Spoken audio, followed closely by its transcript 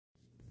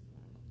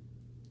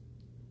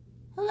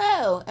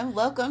Hello, and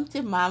welcome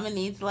to Mama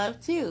Needs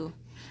Love Too.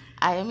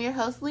 I am your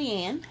host,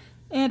 Leanne.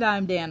 And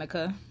I'm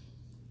Danica.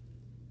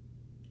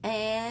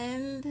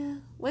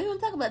 And what do you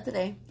want to talk about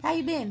today? How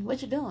you been?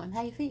 What you doing?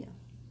 How you feel?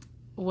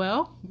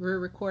 Well, we're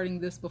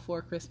recording this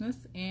before Christmas,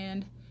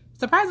 and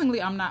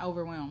surprisingly, I'm not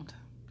overwhelmed.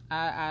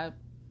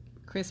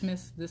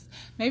 Christmas, this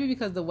maybe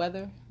because the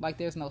weather, like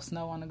there's no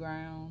snow on the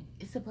ground.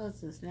 It's supposed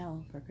to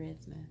snow for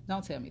Christmas.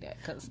 Don't tell me that,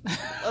 because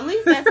at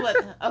least that's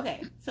what.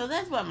 Okay, so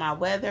that's what my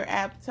weather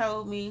app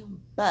told me,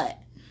 but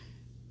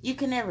you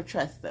can never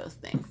trust those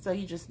things, so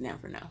you just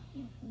never know.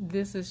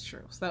 This is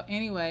true. So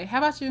anyway, how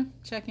about you?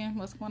 Check in.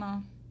 What's going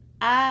on?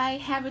 I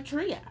have a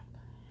tree up.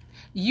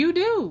 You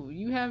do.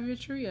 You have your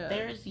tree up.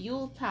 There's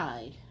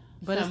Yuletide,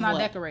 but it's not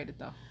decorated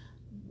though.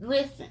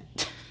 Listen.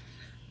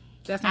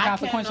 That's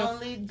inconsequential. I can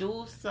only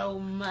do so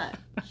much.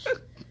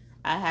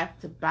 I have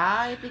to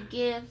buy the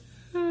gifts,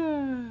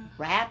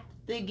 wrap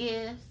the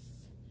gifts.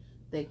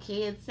 The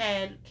kids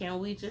said, can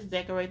we just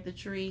decorate the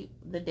tree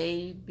the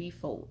day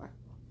before?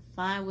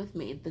 Fine with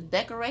me. The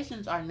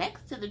decorations are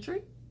next to the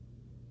tree.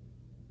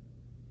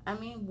 I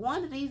mean,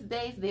 one of these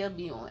days they'll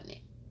be on it.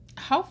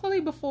 Hopefully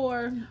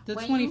before the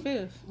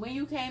 25th. When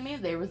you came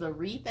in, there was a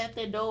wreath at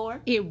the door.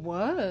 It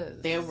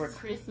was. There were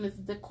Christmas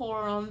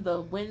decor on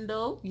the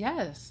window.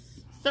 Yes.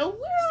 So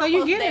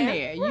you're getting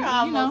there. We're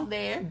almost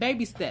there.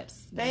 Baby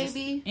steps.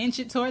 Baby. Just inch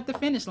it toward the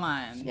finish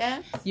line.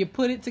 Yes. You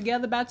put it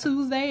together by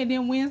Tuesday, and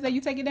then Wednesday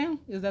you take it down?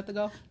 Is that the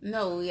goal?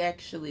 No, we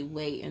actually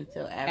wait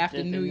until after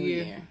the New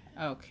Year.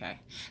 Okay.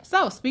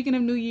 So, speaking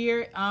of New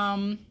Year,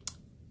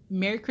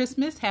 Merry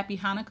Christmas, Happy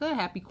Hanukkah,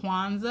 Happy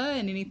Kwanzaa,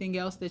 and anything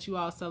else that you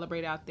all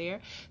celebrate out there.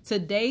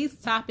 Today's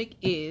topic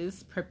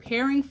is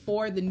preparing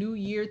for the new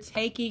year,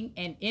 taking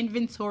an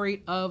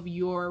inventory of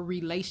your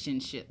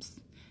relationships.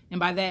 And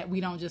by that,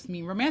 we don't just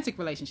mean romantic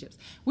relationships.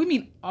 We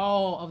mean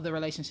all of the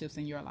relationships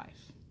in your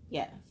life.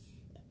 Yes.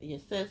 Your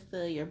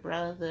sister, your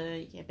brother,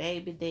 your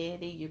baby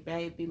daddy, your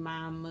baby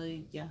mama,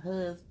 your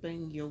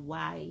husband, your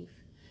wife,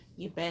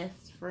 your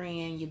best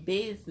friend, your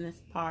business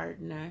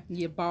partner.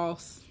 Your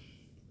boss.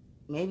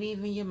 Maybe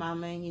even your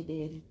mama and your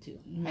daddy too.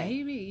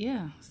 Maybe,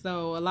 yeah.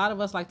 So a lot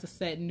of us like to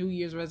set New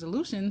Year's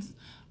resolutions.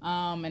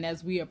 And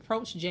as we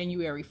approach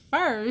January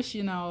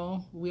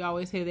 1st, we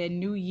always hear that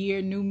new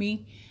year, new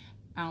me.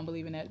 I don't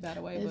believe in that, by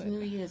the way. But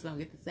New Year's gonna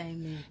get the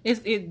same me.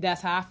 That's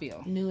how I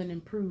feel. New and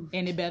improved.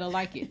 And it better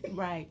like it.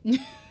 Right.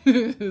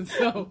 So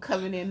I'm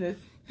coming in the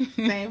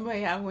same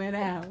way I went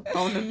out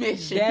on the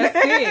mission. That's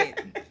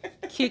it.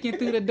 Kicking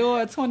through the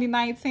door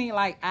 2019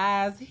 like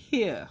eyes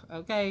here.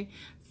 Okay.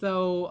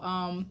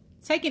 So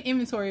take an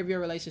inventory of your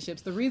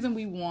relationships. The reason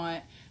we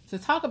want to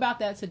talk about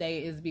that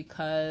today is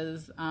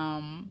because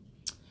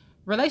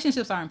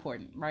relationships are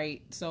important,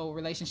 right? So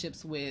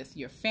relationships with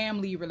your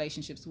family,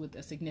 relationships with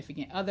a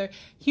significant other.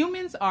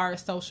 Humans are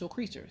social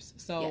creatures.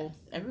 So yes,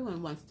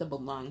 everyone wants to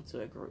belong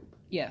to a group.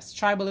 Yes,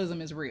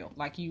 tribalism is real.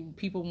 Like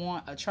people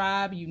want a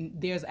tribe.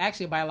 There's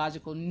actually a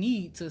biological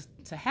need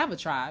to have a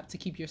tribe to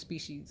keep your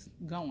species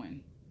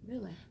going.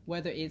 Really?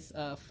 Whether it's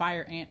a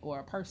fire ant or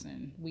a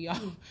person, we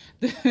all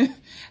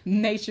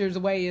nature's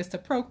way is to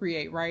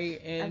procreate, right?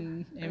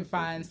 And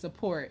find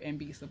support and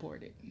be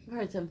supported. I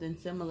heard something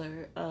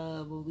similar.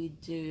 When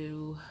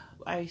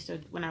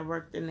I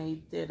worked, and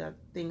they did a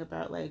thing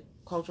about like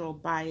cultural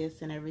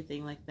bias and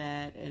everything like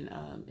that, and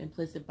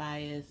implicit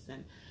bias,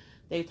 and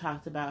they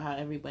talked about how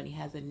everybody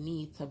has a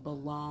need to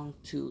belong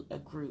to a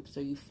group. So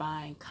you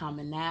find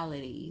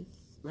commonalities,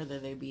 whether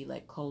they be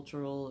like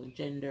cultural,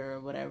 gender,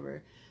 or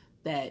whatever,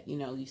 that,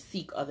 you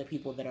seek other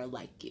people that are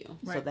like you.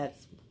 Right. So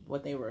that's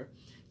what they were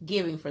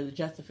giving for the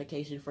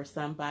justification for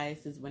some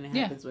biases when it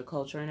happens with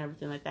culture and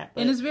everything like that. But,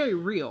 and it's very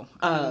real.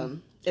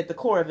 At the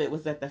core of it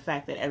was that the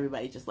fact that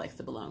everybody just likes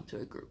to belong to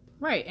a group.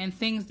 Right. And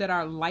things that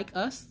are like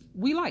us,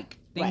 we like.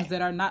 Things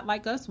that are not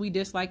like us, we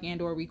dislike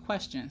and or we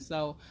question.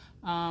 So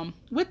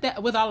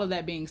with all of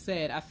that being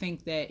said, I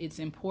think that it's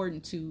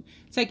important to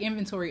take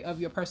inventory of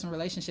your personal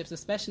relationships,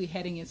 especially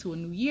heading into a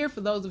new year.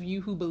 For those of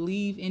you who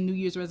believe in New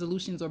Year's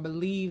resolutions or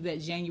believe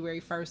that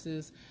January 1st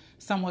is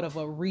somewhat of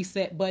a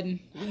reset button,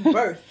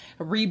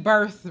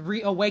 rebirth,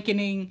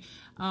 reawakening.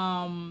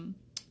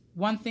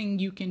 One thing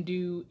you can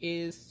do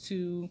is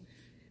to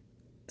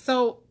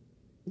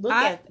look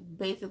at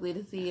basically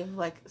to see if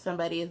like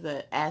somebody is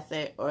an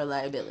asset or a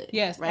liability.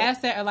 Yes, right?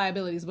 Asset or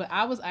liabilities. But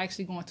I was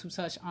actually going to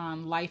touch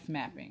on life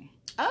mapping.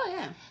 Oh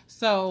yeah.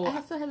 So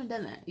I still haven't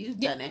done that. You've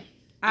done it.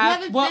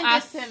 I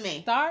sent it to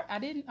me. I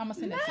didn't. I'm gonna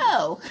send it to you.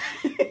 No.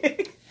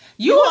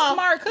 You a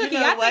smart cookie.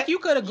 I think you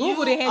could have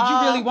Googled it had you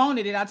really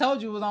wanted it. I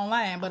told you it was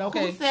online, but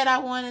okay. Who said I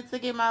wanted to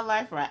get my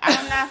life right?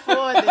 I'm not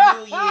for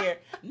the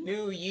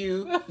New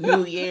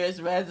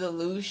Year's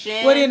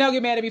resolution. Well, then don't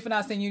get mad at me for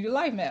not sending you the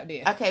life map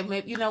then. Okay,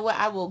 maybe you know what?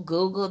 I will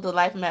Google the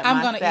life map I'm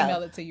myself. I'm going to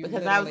email it to you.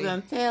 Because I was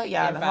going to tell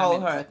y'all to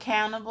hold her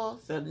accountable.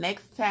 So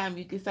next time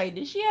you can say,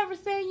 did she ever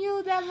send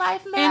you that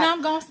life map? And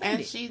I'm going to send it.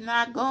 And she's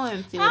not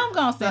going to. I'm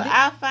going to send it.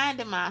 I'll find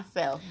it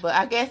myself. But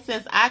I guess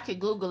since I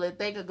could Google it,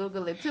 they could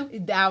Google it too.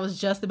 I was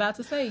just about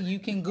about to say, you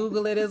can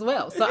Google it as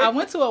well. So I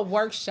went to a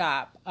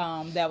workshop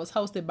that was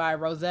hosted by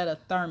Rosetta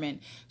Thurman.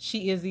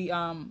 She is the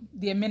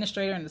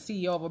administrator and the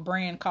CEO of a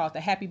brand called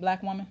the Happy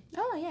Black Woman.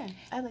 Oh yeah,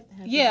 I like the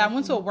Happy Yeah, Black I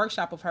went to a Woman.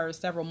 workshop of hers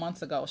several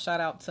months ago.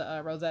 Shout out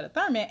to Rosetta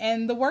Thurman,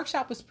 and the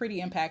workshop was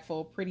pretty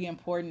impactful, pretty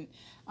important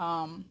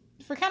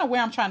for kind of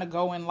where I'm trying to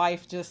go in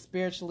life, just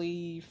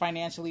spiritually,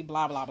 financially,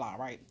 blah blah blah.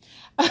 Right.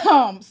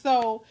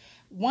 So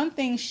one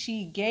thing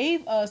she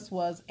gave us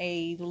was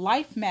a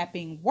life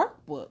mapping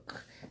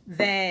workbook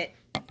that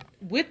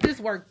with this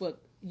workbook,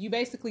 you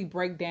basically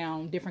break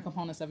down different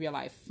components of your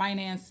life: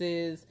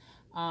 finances,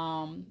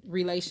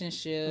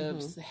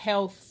 relationships,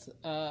 health,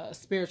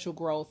 spiritual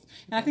growth.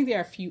 And I think there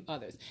are a few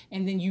others.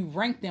 And then you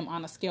rank them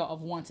on a scale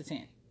of 1 to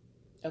 10.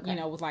 Okay. You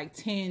know, with like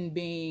 10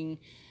 being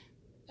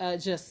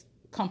just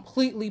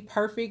completely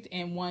perfect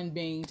and 1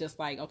 being just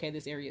like, okay,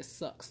 this area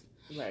sucks.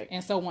 Right.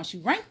 And so once you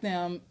rank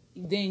them,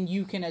 then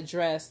you can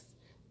address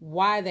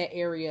why that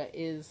area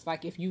is,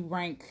 like, if you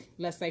rank,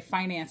 let's say,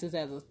 finances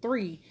as a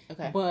 3,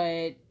 okay,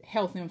 but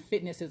health and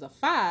fitness is a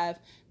 5,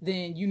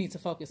 then you need to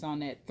focus on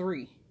that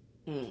 3.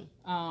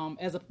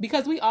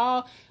 Because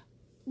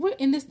we're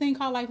in this thing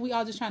called life, we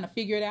all just trying to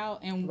figure it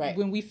out. And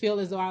when we feel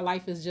as though our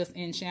life is just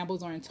in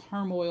shambles or in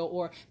turmoil,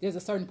 or there's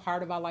a certain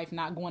part of our life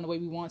not going the way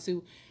we want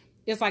to,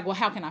 it's like, well,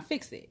 how can I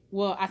fix it?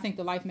 Well, I think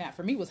the life map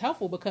for me was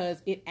helpful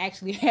because it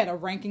actually had a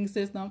ranking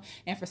system.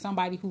 And for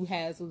somebody who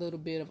has a little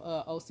bit of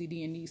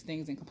OCD and needs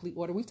things in complete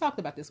order, we've talked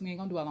about this, we ain't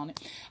gonna dwell on it.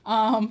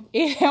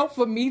 It helped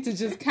for me to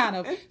just kind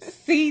of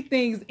see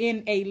things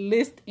in a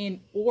list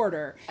in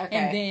order. Okay.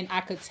 And then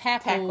I could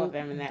tackle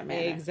them in that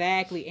manner.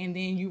 Exactly. And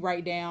then you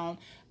write down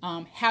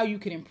how you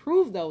could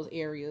improve those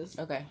areas.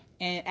 Okay.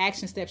 And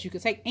action steps you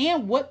could take,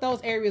 and what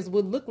those areas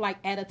would look like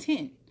at a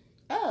 10.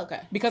 Oh, okay.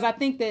 Because I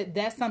think that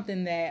that's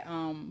something that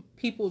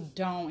people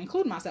don't,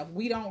 including myself,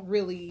 we don't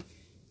really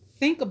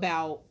think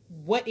about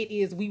what it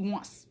is we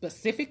want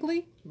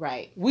specifically.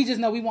 Right. We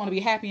just know we want to be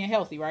happy and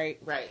healthy, right?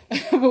 Right.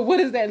 But what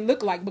does that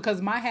look like?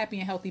 Because my happy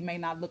and healthy may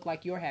not look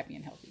like your happy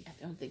and healthy. I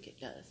don't think it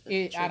does.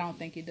 I don't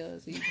think it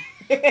does either.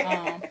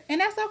 And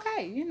that's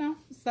okay, you know.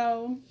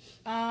 So,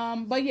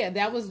 but yeah,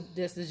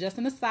 this is just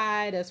an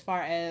aside as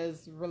far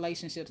as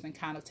relationships and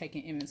kind of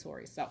taking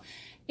inventory. So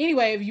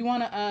anyway, if you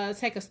want to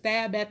take a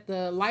stab at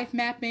the life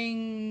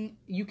mapping,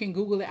 you can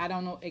Google it. I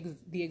don't know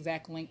the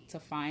exact link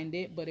to find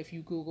it, but if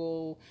you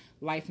Google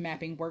life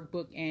mapping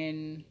workbook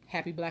and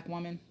Happy Black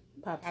Woman,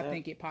 I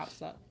think it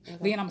pops up. Okay.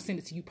 Then I'm gonna send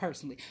it to you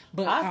personally.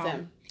 But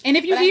awesome. And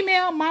if you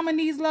email Mama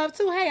Needs Love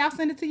too, hey, I'll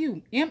send it to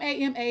you.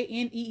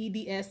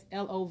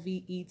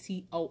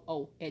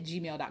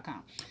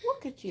 MAMANEEDSLOVETOO@gmail.com.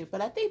 Look at you.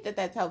 But I think that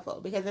that's helpful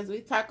because as we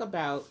talk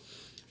about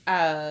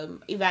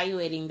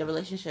evaluating the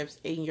relationships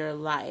in your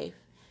life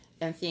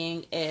and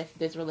seeing if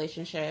this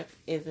relationship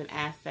is an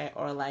asset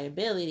or a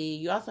liability,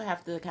 you also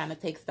have to kind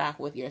of take stock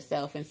with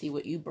yourself and see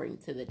what you bring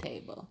to the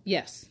table.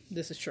 Yes,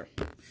 this is true.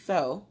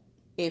 So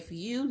if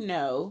you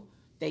know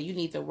that you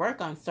need to work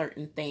on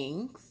certain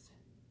things,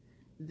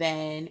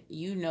 then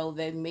you know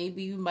that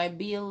maybe you might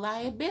be a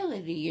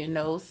liability in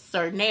those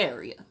certain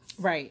areas.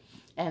 Right.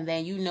 And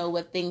then you know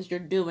what things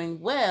you're doing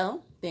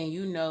well, then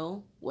you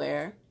know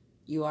where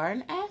you are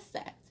an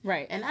asset.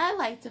 Right. And I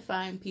like to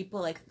find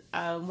people like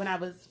when I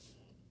was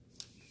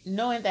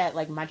knowing that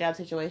like my job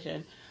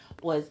situation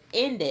was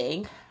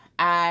ending,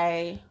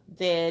 I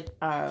did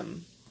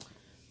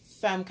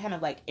some kind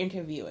of like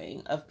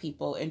interviewing of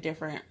people in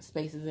different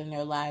spaces in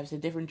their lives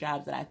and different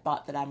jobs that I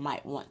thought that I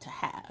might want to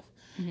have.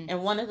 Mm-hmm.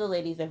 And one of the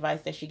ladies'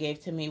 advice that she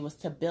gave to me was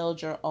to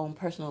build your own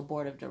personal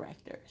board of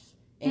directors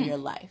in your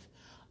life.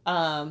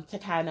 To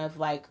kind of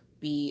like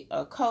be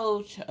a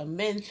coach, a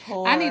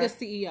mentor. I need a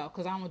CEO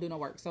because I don't want to do no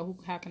work. So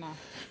how can I?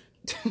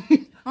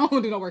 I don't want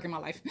to do no work in my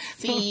life.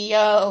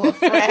 CEO, a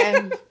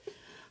friend.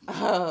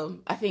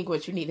 I think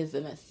what you need is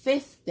an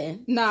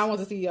assistant. No, I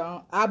want a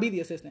CEO. I'll be the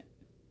assistant.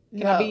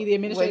 Can I be the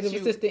administrative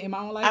assistant in my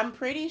own life? I'm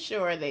pretty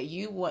sure that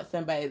you want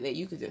somebody that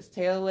you could just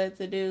tell what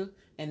to do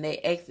and they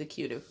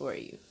execute it for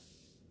you.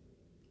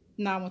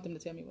 No, I want them to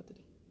tell me what to do.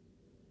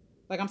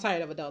 Like, I'm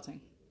tired of adulting.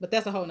 But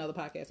that's a whole nother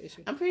podcast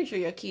issue. I'm pretty sure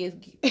your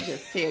kids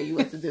just tell you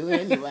what to do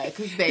anyway.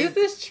 This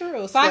is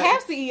true. So I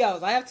have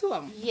CEOs. I have 2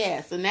 of them.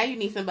 Yeah, so now you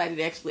need somebody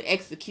to actually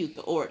execute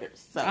the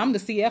orders. So I'm the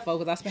CFO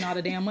because I spend all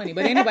the damn money.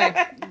 But anyway,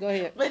 go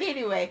ahead. But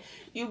anyway,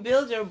 you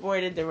build your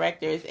board of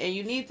directors and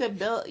you need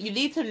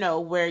to know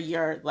where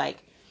you're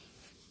like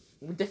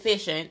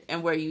deficient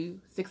and where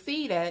you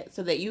succeed at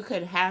so that you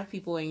could have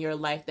people in your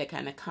life that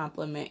kind of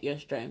complement your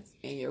strengths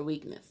and your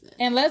weaknesses.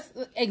 And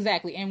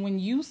exactly. And when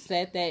you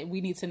said that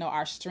we need to know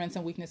our strengths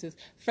and weaknesses,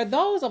 for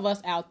those of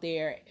us out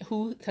there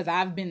who, because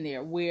I've been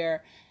there,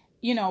 where,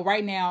 you know,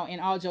 right now,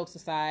 and all jokes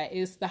aside,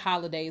 it's the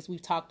holidays.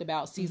 We've talked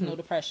about seasonal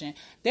depression.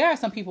 There are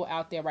some people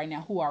out there right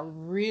now who are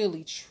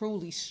really,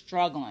 truly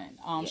struggling,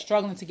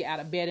 struggling to get out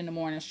of bed in the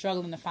morning,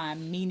 struggling to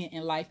find meaning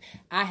in life.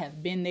 I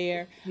have been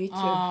there. Me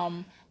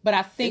too. But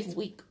I think this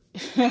week,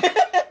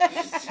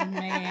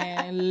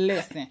 man,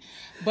 listen.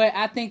 But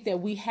I think that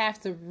we have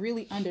to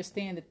really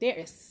understand that there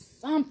is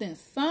something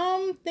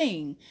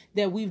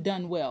that we've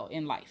done well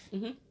in life,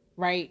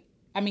 right?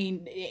 I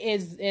mean,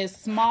 as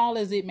small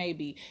as it may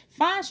be,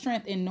 find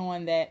strength in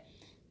knowing that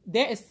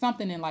there is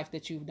something in life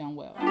that you've done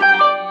well,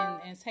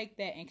 and take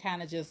that and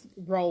kind of just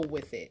roll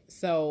with it.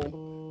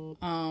 So,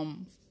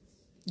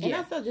 yeah. And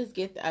also just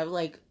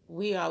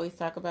we always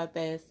talk about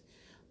this.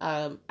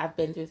 I've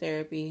been through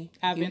therapy.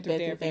 You've been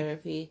through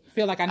therapy.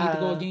 Feel like I need to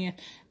go again.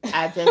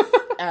 I just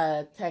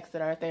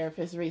texted our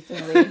therapist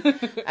recently.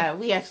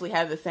 We actually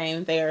have the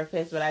same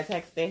therapist, but I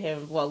texted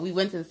him. Well, we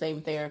went to the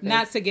same therapist.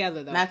 Not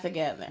together, though. Not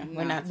together. No,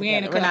 we're not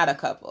together. We're not a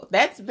couple.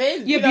 That's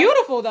been... You're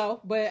beautiful,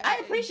 though. But I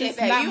appreciate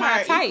that. Not you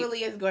my are type.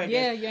 equally as gorgeous.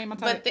 Yeah, you ain't my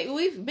type. But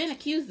we've been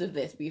accused of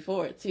this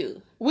before,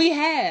 too. We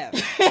have.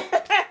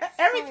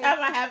 Every time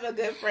I have a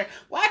good friend,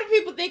 why do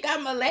people think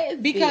I'm a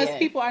lesbian? Because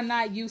people are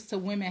not used to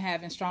women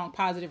having strong,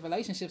 positive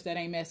relationships that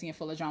ain't messy and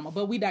full of drama.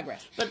 But we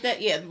digress. But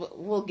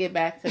we'll get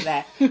back to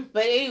that.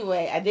 But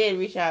anyway, I did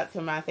reach out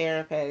to my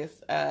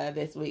therapist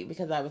this week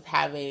because I was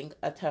having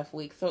a tough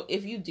week. So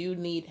if you do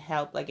need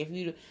help, like if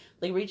you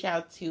reach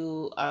out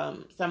to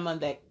someone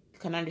that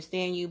can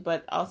understand you,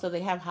 but also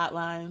they have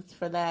hotlines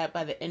for that.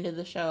 By the end of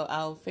the show,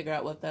 I'll figure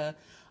out what the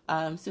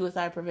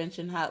suicide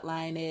prevention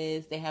hotline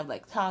is. They have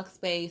like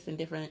Talkspace and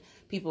different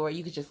people where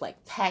you could just like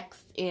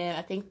text in.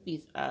 I think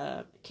these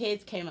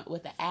kids came up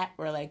with an app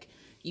where like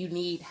you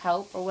need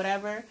help or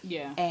whatever.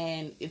 Yeah.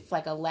 And it's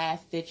like a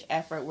last ditch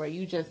effort where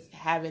you just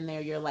have in there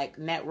your like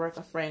network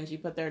of friends. You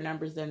put their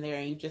numbers in there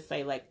and you just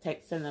say like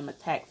send them a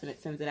text, and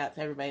it sends it out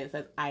to everybody that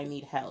says I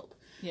need help.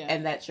 Yeah.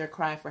 And that's your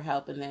cry for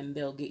help, and then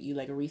they'll get you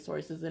like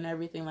resources and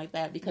everything like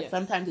that, because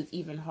sometimes it's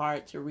even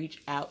hard to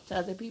reach out to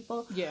other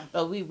people. Yeah.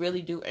 But we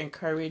really do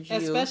encourage you.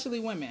 Especially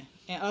women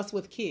and us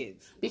with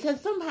kids. Because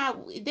somehow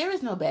there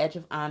is no badge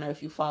of honor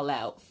if you fall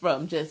out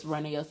from just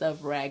running yourself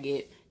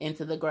ragged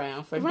into the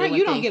ground for doing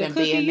you don't things get a and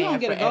cookie, being you there don't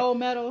get a gold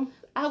medal.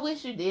 I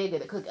wish you did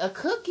get a cookie. A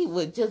cookie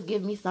would just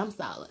give me some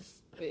solace.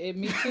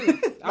 Me too.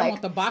 I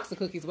want the box of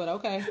cookies, but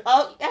okay.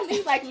 Oh, I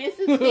mean, like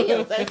Mrs.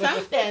 Fields or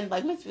something.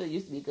 Like Mrs. Fields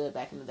used to be good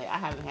back in the day. I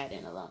haven't had it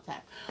in a long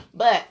time.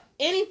 But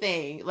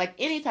anything, like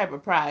any type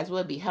of prize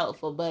would be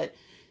helpful. But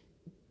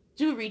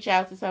do reach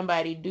out to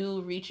somebody.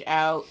 Do reach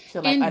out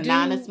to like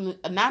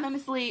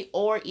anonymously,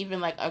 or even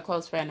like a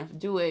close friend.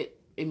 Do it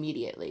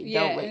immediately.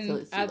 Yeah, don't wait till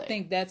it's too late. I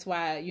think that's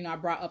why, I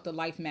brought up the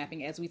life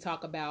mapping as we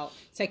talk about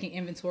taking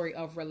inventory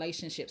of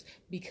relationships,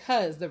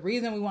 because the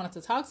reason we wanted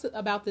to talk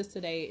about this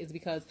today is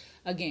because,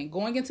 again,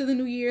 going into the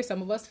new year,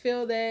 some of us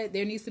feel that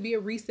there needs to be a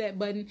reset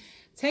button.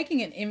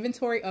 Taking an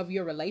inventory of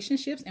your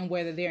relationships and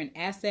whether they're an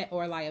asset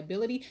or a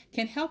liability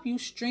can help you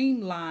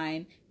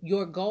streamline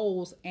your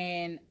goals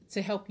and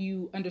to help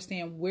you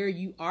understand where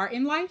you are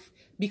in life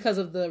because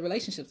of the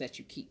relationships that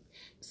you keep.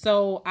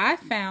 So I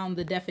found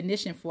the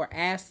definition for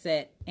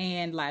asset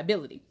and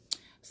liability.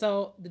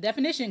 So the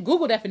definition,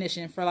 Google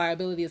definition for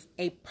liability is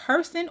a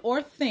person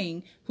or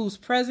thing whose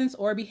presence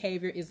or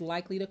behavior is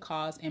likely to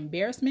cause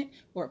embarrassment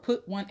or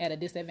put one at a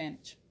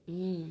disadvantage.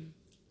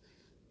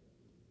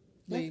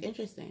 That's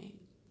interesting.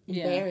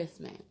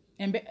 Embarrassment.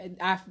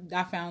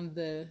 I found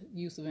the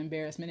use of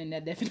embarrassment in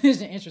that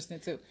definition interesting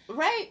too.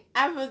 Right?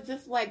 I was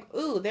just like,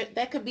 ooh,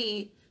 that could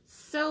be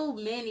so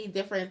many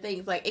different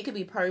things. Like it could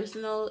be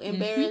personal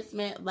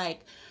embarrassment. Mm-hmm.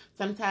 Like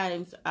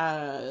sometimes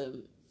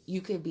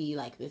you could be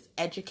like this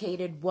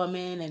educated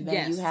woman, and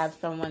then you have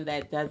someone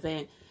that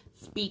doesn't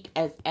speak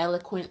as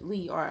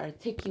eloquently or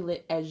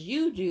articulate as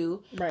you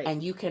do, right?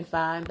 And you can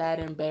find that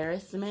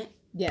embarrassment.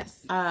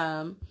 Yes.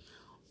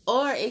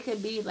 Or it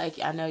could be like,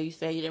 I know you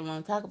said you didn't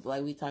want to talk about,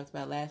 like we talked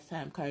about last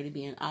time, Cardi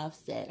B and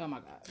Offset. Oh my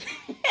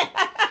God.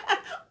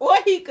 Or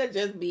he could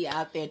just be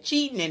out there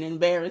cheating and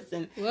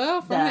embarrassing.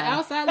 Well, from the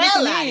outside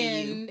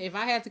looking in, if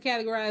I had to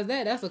categorize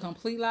that, that's a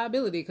complete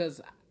liability,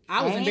 because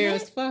I was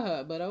embarrassed for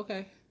her, but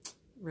okay.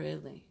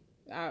 Really?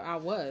 I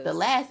was. The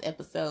last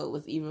episode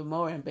was even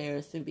more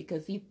embarrassing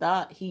because he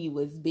thought he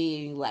was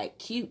being like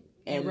cute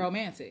and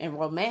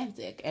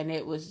romantic. And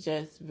it was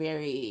just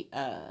very,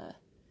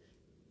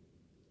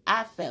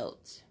 I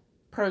felt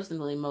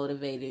personally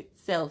motivated,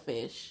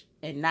 selfish,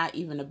 and not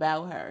even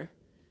about her.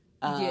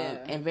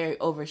 And very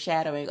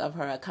overshadowing of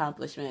her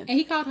accomplishments. And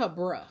he called her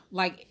bruh.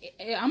 Like,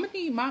 I'm going to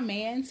need my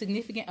man,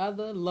 significant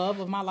other, love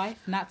of my life,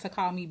 not to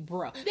call me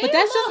bruh. But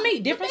that's just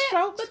me. Different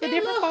strokes for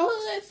different folks.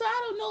 Hood, so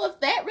I don't know if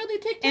that really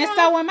ticked her off.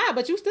 So am I,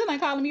 but you still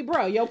ain't calling me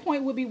bruh. Your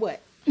point would be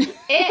what?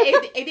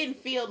 It didn't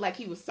feel like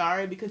he was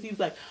sorry, because he was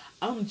like,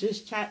 I'm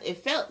just trying. It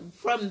felt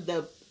from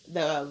the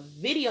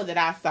video that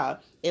I saw,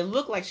 it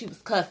looked like she was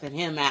cussing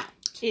him out.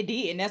 It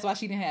did, and that's why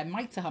she didn't have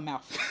mic to her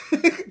mouth.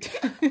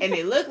 And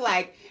it looked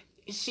like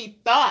she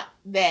thought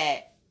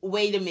that,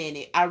 wait a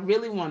minute, I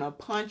really want to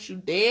punch you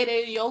dead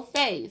in your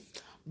face,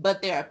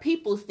 but there are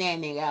people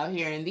standing out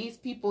here, and these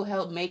people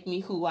help make me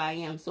who I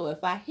am. So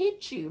if I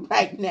hit you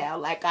right now,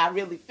 like I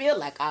really feel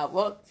like I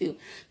want to,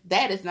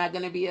 that is not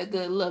going to be a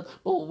good look.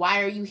 But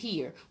why are you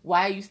here?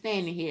 Why are you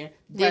standing here?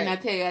 Didn't I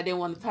tell you I didn't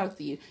want to talk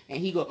to you? And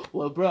he go,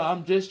 well, bro,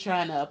 I'm just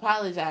trying to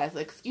apologize.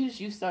 Excuse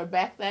you, sir.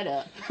 Back that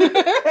up.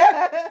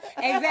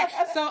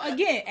 Exactly. So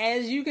again,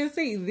 as you can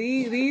see,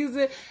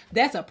 these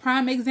that's a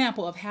prime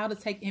example of how to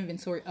take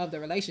inventory of the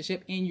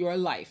relationship in your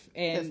life,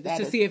 and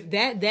to see if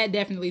that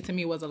definitely to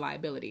me was a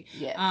liability.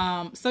 Yes.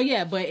 So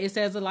yeah, but it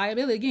says a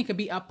liability again could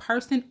be a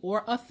person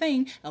or a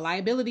thing. A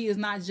liability is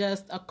not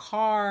just a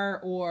car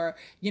or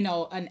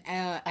an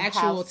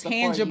actual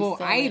tangible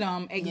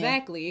item.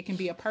 Exactly. Yeah. It can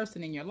be a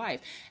person in your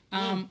life.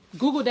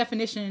 Google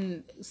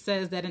definition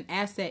says that an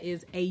asset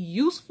is a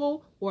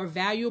useful or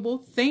valuable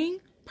thing,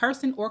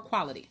 person, or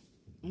quality.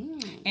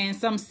 And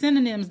some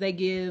synonyms they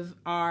give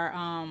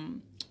are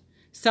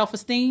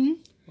self-esteem,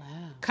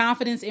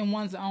 confidence in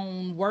one's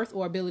own worth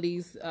or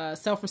abilities,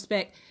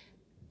 self-respect.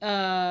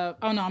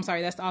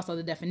 That's also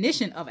the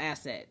definition of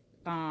asset.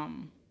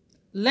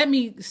 Let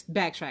me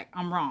backtrack.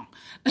 I'm wrong.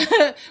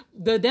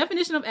 The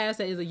definition of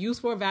asset is a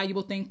useful or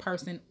valuable thing,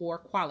 person, or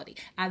quality.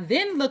 I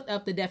then looked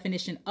up the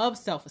definition of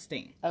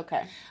self-esteem.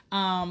 Okay.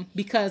 And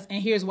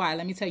here's why.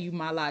 Let me tell you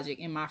my logic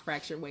and my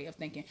fractured way of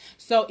thinking.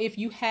 So if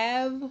you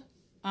have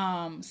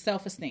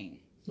self-esteem,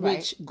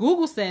 which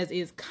Google says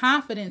is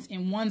confidence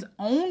in one's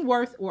own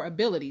worth or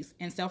abilities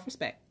and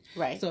self-respect.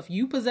 Right. So if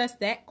you possess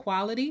that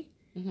quality,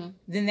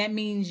 then that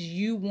means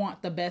you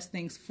want the best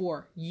things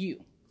for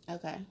you.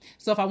 Okay.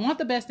 So if I want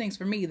the best things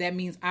for me, that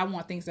means I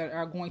want things that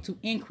are going to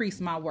increase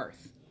my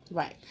worth.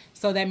 Right.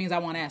 So that means I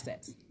want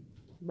assets.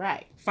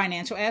 Right.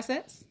 Financial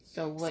assets.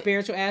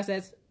 Spiritual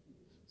assets.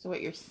 So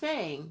what you're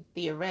saying,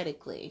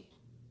 theoretically,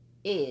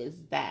 is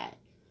that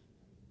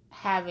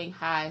having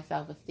high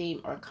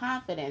self-esteem or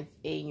confidence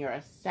in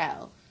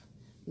yourself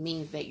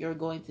means that you're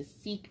going to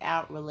seek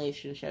out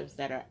relationships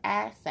that are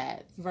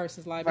assets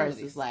versus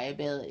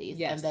liabilities.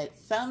 Yes. And that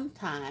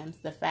sometimes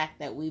the fact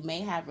that we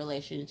may have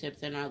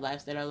relationships in our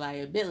lives that are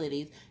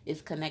liabilities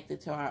is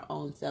connected to our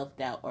own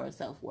self-doubt or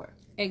self-worth.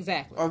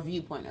 Exactly. Or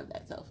viewpoint of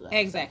that self-doubt.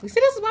 Exactly.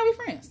 See, this is why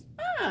we're friends.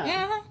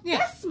 Yeah.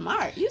 That's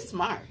smart. You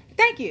smart.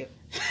 Thank you.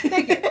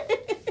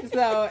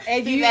 So,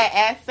 and that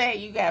asset,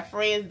 you got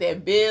friends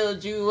that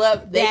build you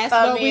up. They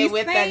come in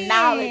with the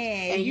knowledge,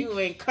 and you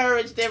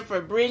encourage them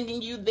for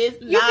bringing you this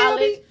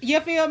knowledge.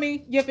 You feel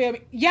me?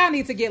 Y'all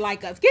need to get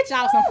like us. Get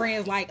y'all some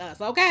friends like us,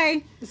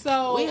 okay?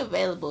 So we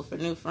available for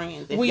new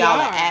friends. If y'all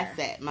are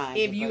asset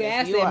minded. If you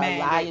are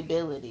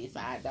liabilities,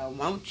 I don't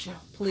want you.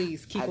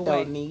 Please keep away.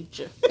 I don't need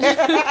you.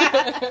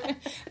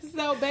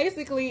 So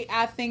basically,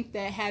 I think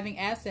that having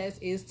assets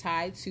is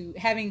tied to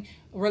having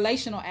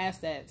relational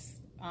assets.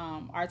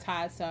 Are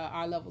tied to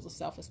our levels of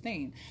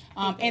self-esteem.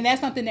 And that's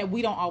something that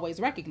we don't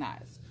always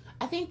recognize.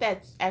 I think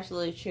that's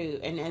absolutely true.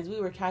 And as we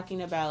were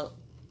talking about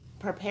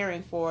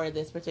preparing for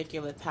this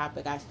particular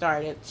topic, I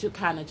started to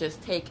kind of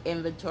just take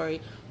inventory.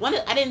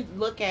 I didn't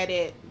look at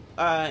it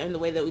in the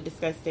way that we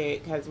discussed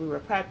it because we were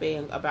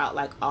prepping about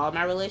like all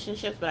my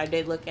relationships, but I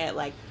did look at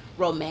like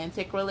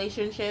romantic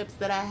relationships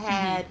that I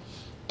had.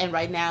 And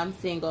right now I'm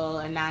single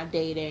and not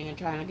dating and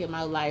trying to get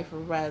my life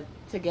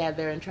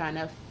together and trying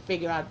to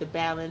figure out the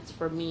balance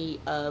for me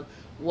of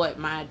what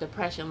my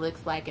depression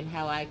looks like and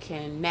how I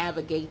can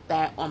navigate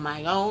that on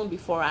my own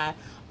before I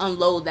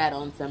unload that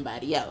on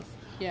somebody else.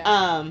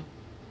 Yeah.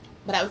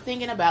 But I was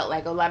thinking about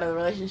like a lot of the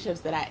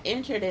relationships that I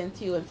entered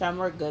into, and some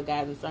were good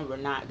guys and some were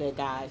not good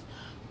guys.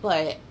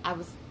 But I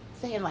was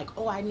saying like,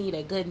 I need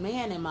a good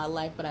man in my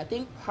life. But I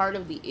think part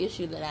of the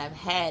issue that I've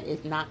had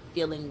is not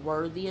feeling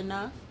worthy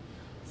enough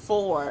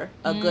for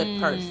a good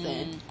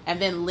person, and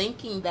then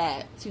linking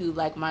that to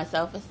like my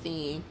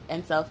self-esteem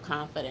and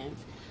self-confidence,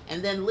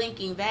 and then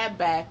linking that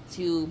back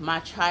to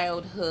my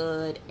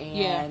childhood.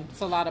 And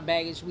it's a lot of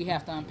baggage we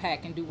have to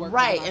unpack and do work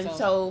right. And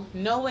so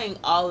knowing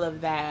all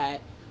of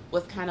that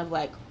was kind of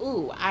like,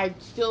 I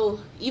still,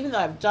 even though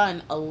I've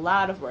done a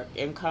lot of work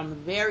and come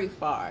very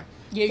far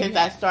since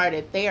I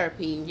started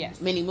therapy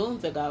many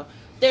moons ago,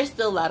 there's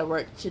still a lot of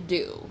work to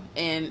do,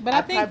 and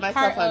I pride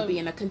myself on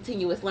being a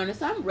continuous learner,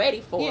 so I'm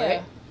ready for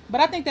it. But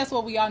I think that's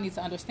what we all need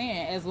to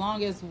understand. As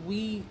long as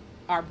we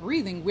are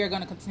breathing, we're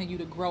going to continue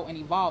to grow and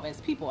evolve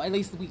as people. At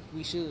least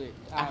we should.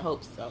 I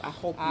hope so. I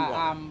hope you will.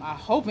 I'm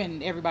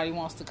hoping everybody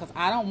wants to, because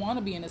I don't want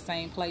to be in the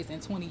same place in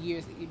 20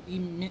 years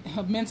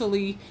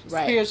mentally,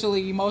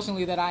 spiritually,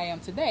 emotionally that I am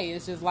today.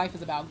 It's just life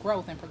is about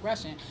growth and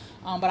progression.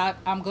 But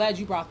I'm glad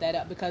you brought that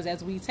up, because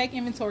as we take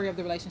inventory of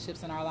the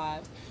relationships in our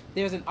lives,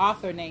 there's an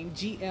author named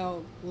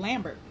G.L.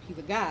 Lambert. He's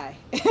a guy.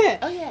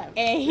 Oh, yeah.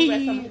 And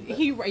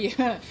he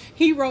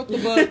wrote the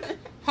book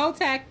Hoe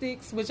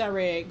Tactics, which I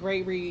read.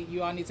 Great read.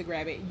 You all need to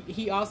grab it.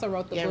 He also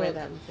wrote the book I read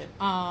that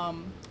one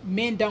too.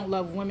 Men Don't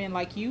Love Women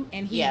Like You.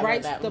 And he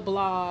writes the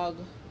blog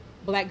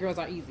Black Girls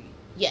Are Easy.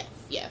 Yes.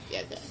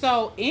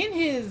 So in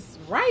his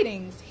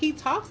writings, he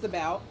talks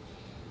about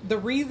the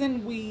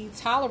reason we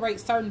tolerate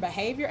certain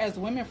behavior as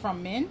women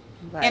from men.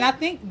 Right. And I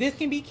think this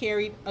can be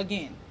carried,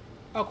 again,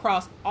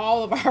 across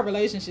all of our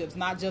relationships,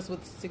 not just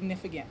with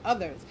significant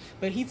others.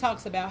 But he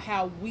talks about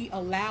how we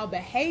allow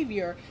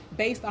behavior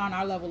based on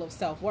our level of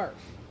self-worth.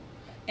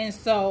 And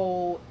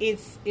so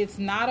it's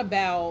not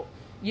about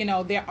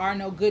there are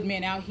no good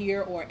men out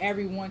here, or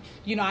everyone,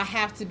 I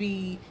have to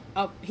be,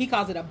 he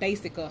calls it a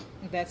basica.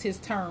 That's his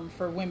term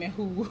for women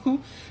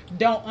who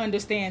don't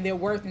understand their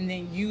worth and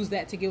then use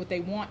that to get what they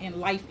want in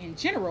life in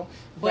general.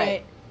 But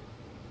right.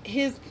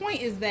 His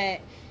point is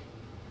that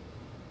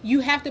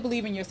you have to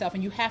believe in yourself,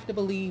 and you have to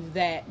believe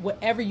that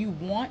whatever you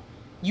want,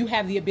 you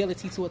have the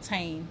ability to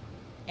attain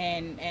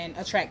and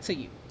attract to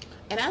you.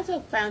 And I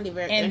also found it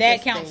very interesting. And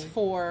that counts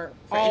for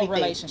all anything,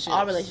 relationships.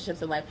 All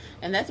relationships in life.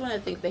 And that's one of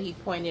the things that he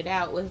pointed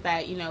out was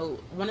that,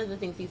 one of the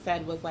things he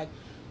said was like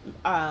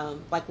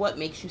what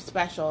makes you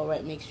special or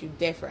what makes you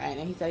different.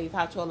 And he said he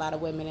talked to a lot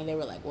of women and they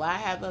were like, well, I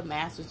have a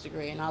master's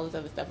degree and all this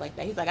other stuff like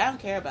that. He's like, I don't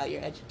care about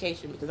your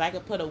education, because I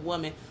could put a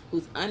woman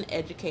who's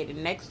uneducated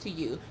next to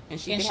you and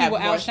she can have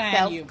more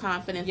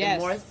self-confidence and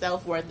more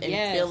self-worth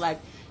and feel like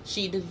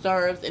she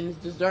deserves and is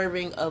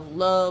deserving of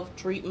love,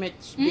 treatment,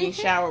 being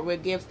showered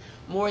with gifts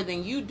more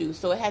than you do.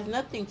 So it has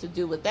nothing to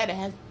do with that. It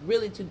has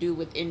really to do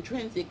with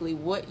intrinsically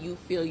what you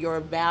feel your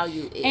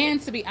value is.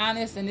 And to be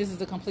honest, and this is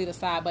a complete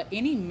aside, but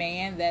any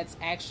man that's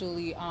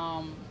actually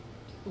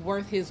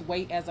worth his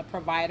weight as a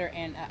provider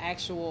and an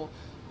actual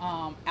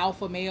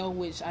alpha male,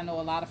 which I know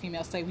a lot of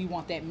females say we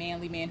want that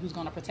manly man who's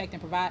going to protect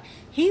and provide.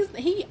 He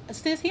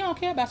says he don't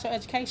care about your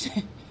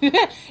education.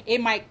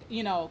 It might,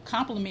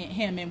 compliment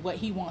him in what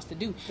he wants to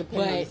do,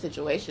 depending on the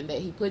situation that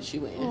he puts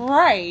you in.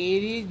 Right,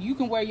 you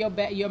can wear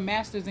your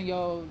master's and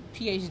your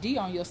PhD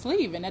on your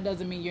sleeve, and that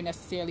doesn't mean you're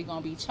necessarily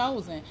going to be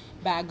chosen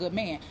by a good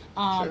man.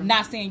 Sure.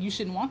 Not saying you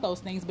shouldn't want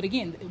those things, but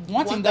again,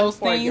 wanting those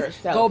things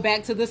yourself. Go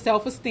back to the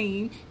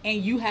self-esteem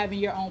and you having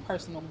your own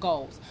personal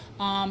goals.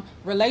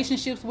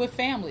 Relationships with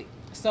family.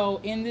 So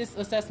in this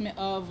assessment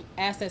of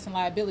assets and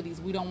liabilities,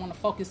 we don't want to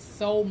focus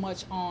so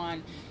much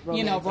on,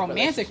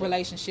 romantic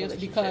relationships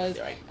because,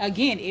 right.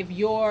 Again, if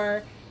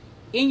you're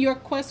in your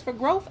quest for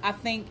growth, I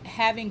think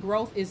having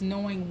growth is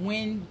knowing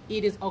when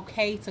it is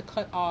okay to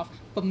cut off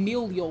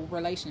familial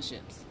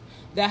relationships.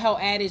 That whole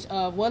adage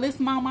of, well, it's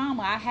my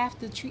mama, I have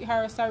to treat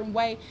her a certain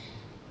way.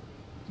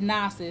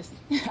 Nah, sis.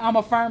 I'm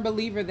a firm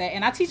believer that,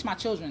 and I teach my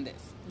children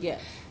this.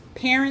 Yes.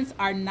 Parents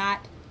are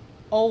not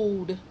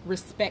owed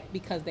respect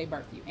because they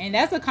birth you. And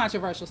that's a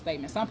controversial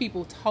statement. Some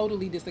people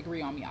totally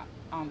disagree on me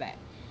on that.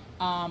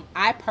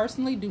 I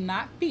personally do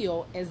not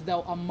feel as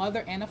though a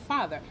mother and a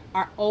father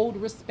are owed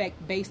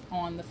respect based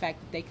on the fact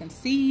that they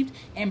conceived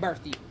and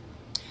birthed you.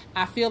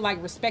 I feel like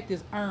respect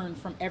is earned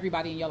from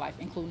everybody in your life,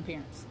 including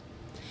parents.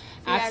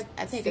 I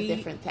take a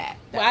different tack.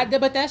 Well,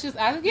 but that's just,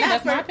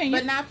 that's my opinion.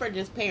 But not for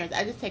just parents.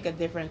 I just take a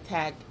different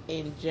tack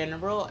in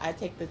general. I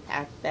take the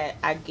tack that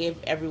I give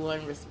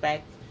everyone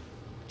respect,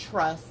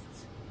 trust,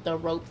 the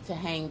rope to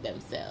hang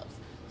themselves.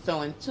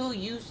 So until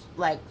you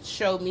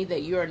show me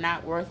that you are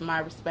not worth my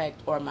respect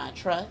or my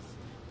trust,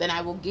 then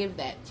I will give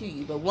that to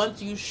you. But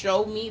once you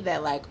show me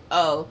that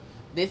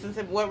this is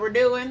what we're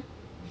doing,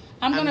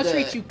 I'm going to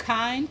treat you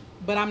kind,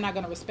 but I'm not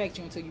going to respect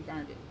you until you've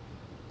earned it.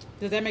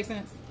 Does that make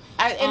sense?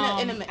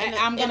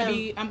 I'm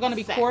going to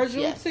be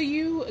cordial to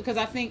you because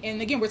I think,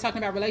 and again, we're talking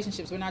about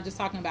relationships. We're not just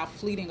talking about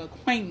fleeting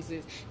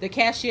acquaintances. The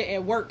cashier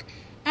at work,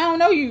 I don't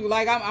know you.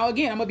 I'm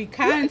going to be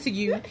kind to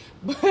you,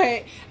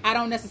 but I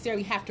don't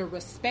necessarily have to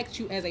respect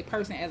you as a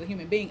person, as a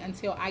human being,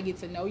 until I get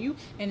to know you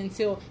and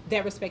until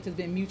that respect has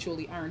been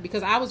mutually earned.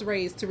 Because I was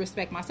raised to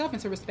respect myself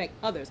and to respect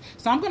others.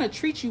 So I'm going to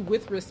treat you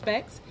with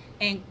respect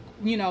and,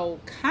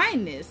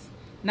 kindness,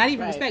 not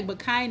even respect, but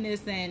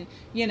kindness, and,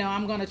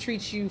 I'm going to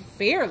treat you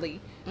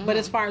fairly. Mm-hmm. But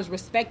as far as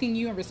respecting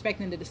you and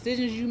respecting the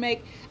decisions you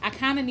make, I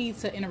kind of need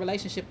to, in a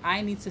relationship,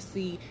 I need to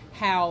see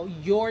how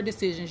your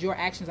decisions, your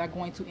actions are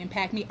going to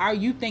impact me. Are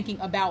you thinking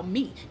about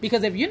me?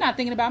 Because if you're not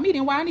thinking about me,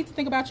 then why I need to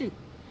think about you?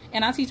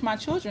 And I teach my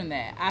children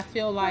that. I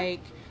feel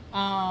like,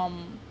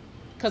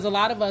 because a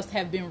lot of us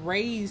have been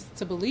raised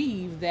to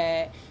believe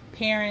that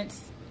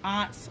parents,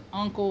 aunts,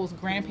 uncles,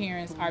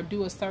 grandparents are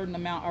due a certain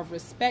amount of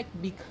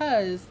respect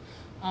because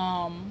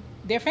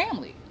they're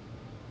family.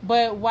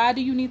 But why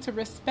do you need to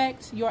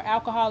respect your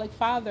alcoholic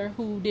father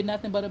who did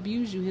nothing but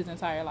abuse you his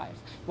entire life?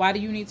 Why do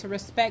you need to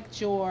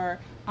respect your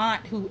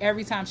aunt who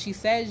every time she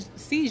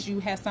sees you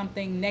has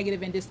something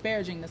negative and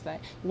disparaging to say?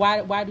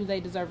 Why do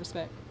they deserve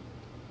respect?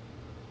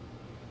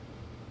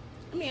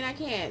 I mean, I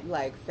can't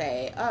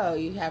say, oh,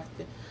 you have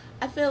to.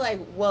 I feel like,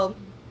 well,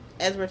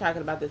 as we're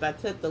talking about this, I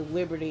took the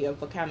liberty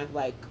of kind of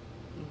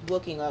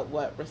looking up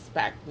what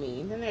respect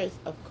means, and there's,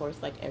 of course,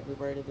 every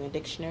word is in the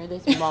dictionary.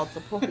 There's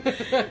multiple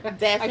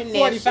definitions,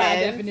 45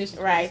 definitions,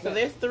 right? So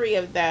there's 3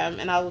 of them,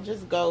 and I'll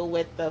just go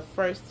with the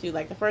first 2.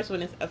 The first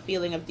one is a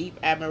feeling of deep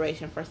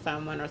admiration for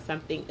someone or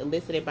something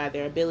elicited by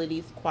their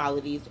abilities,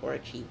 qualities, or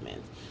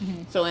achievements.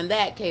 Mm-hmm. So in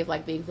that case,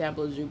 the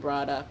examples you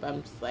brought up,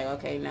 I'm just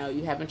okay, no,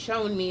 you haven't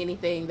shown me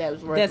anything that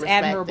was worth respecting.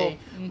 Admirable.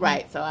 Mm-hmm.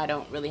 Right? So I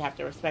don't really have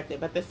to respect it.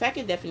 But the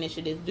second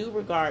definition is due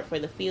regard for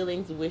the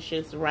feelings,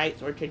 wishes,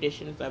 rights, or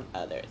traditions of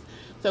others.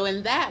 So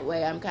in that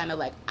way, I'm kind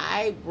of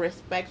I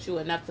respect you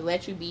enough to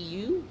let you be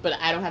you, but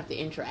I don't have to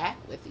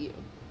interact with you.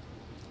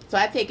 So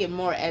I take it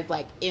more as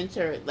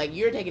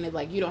you're taking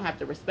it you don't have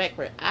to respect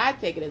her. I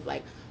take it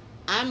as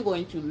I'm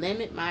going to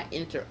limit my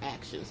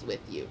interactions with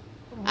you.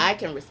 I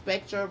can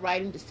respect your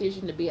right and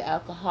decision to be an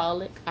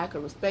alcoholic. I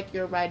can respect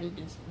your right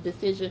and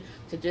decision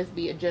to just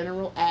be a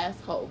general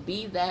asshole.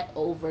 Be that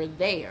over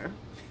there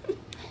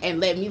and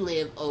let me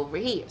live over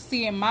here.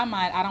 See, in my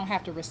mind, I don't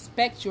have to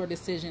respect your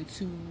decision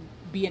to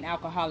be an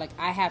alcoholic.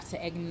 I have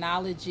to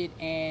acknowledge it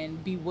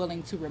and be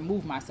willing to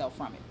remove myself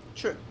from it.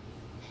 True.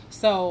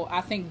 So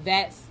I think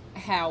that's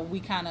how we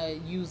kind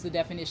of use the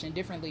definition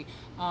differently.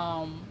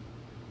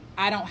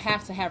 I don't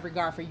have to have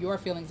regard for your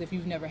feelings if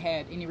you've never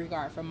had any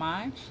regard for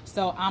mine.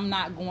 So I'm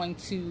not going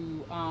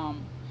to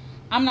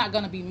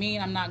be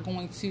mean. I'm not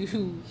going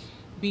to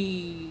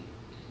be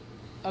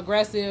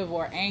aggressive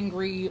or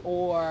angry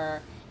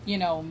or,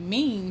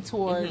 mean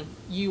toward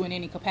you in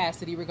any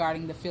capacity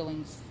regarding the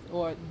feelings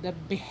or the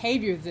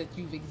behaviors that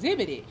you've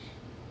exhibited.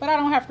 But I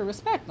don't have to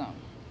respect them.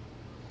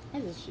 I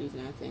just choose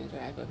not to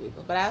interact with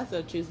people. But I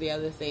also choose the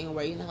other thing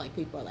where,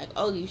 people are like,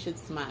 oh, you should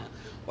smile.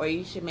 Or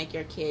you should make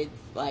your kids,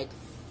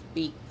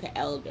 speak to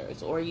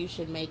elders. Or you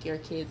should make your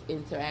kids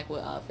interact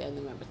with all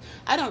family members.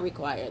 I don't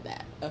require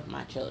that of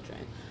my children.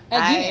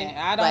 Again,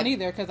 I don't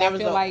either, because I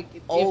feel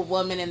like... old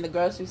woman in the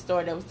grocery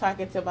store that was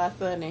talking to my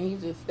son, and he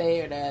just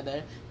stared at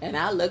her. And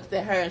I looked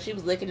at her, and she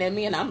was looking at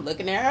me, and I'm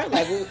looking at her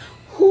like,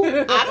 who?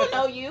 I don't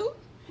know you.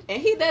 And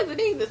he doesn't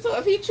either. So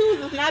if he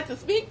chooses not to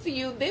speak to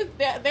you,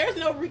 there's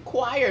no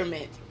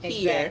requirement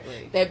here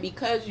that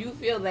because you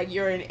feel like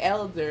you're an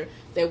elder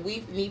that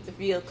we need to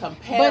feel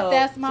compelled. But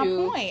that's my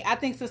point. I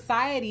think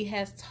society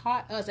has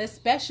taught us,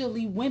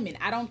 especially women.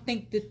 I don't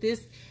think that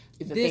this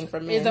is a thing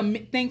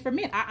for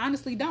men. I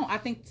honestly don't. I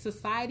think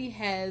society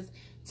has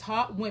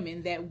taught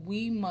women that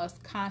we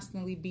must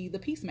constantly be the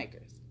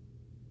peacemakers.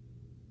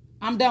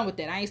 I'm done with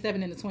that. I ain't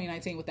stepping into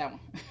 2019 with that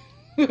one.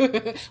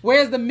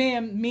 Where's the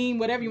meme,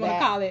 whatever you want to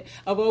call it,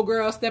 of old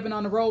girl stepping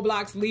on the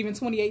roadblocks, leaving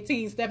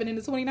 2018, stepping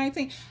into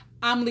 2019?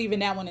 I'm leaving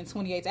that one in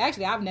 2018.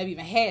 Actually, I've never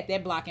even had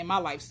that block in my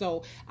life.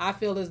 So I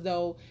feel as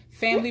though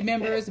family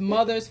members,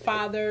 mothers,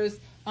 fathers,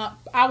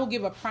 I will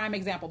give a prime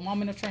example,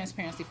 moment of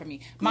transparency for me.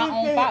 My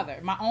own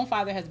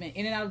father has been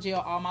in and out of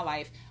jail all my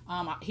life.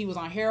 He was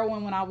on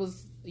heroin when I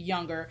was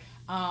younger.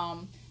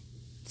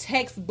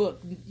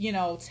 Textbook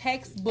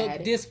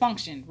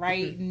dysfunction,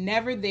 right?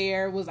 Never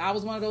there. I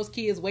was one of those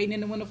kids waiting in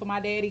the window for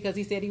my daddy because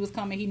he said he was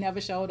coming. He never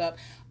showed up.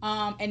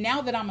 And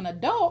now that I'm an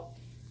adult,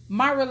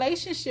 my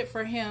relationship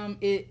with him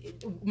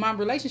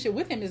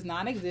is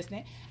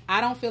non-existent.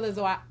 I don't feel as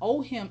though I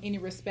owe him any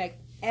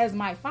respect as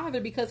my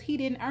father because he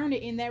didn't earn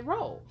it in that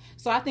role.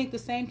 So I think the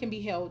same can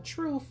be held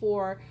true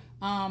for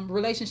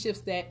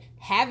relationships that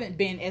haven't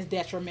been as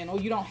detrimental.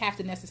 You don't have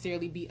to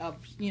necessarily be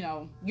you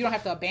don't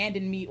have to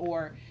abandon me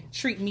or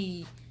treat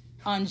me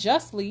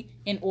unjustly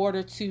in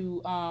order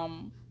for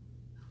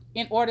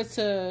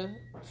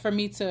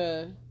me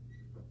to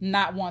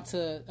not want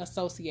to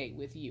associate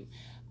with you.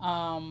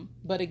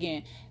 But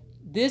again,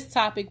 this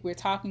topic we're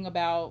talking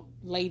about,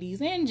 ladies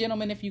and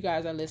gentlemen, if you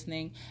guys are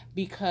listening,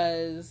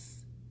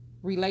 because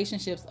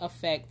relationships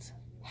affect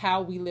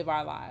how we live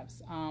our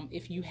lives.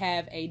 If you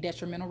have a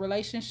detrimental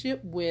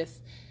relationship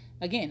with,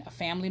 again, a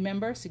family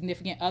member,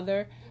 significant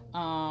other,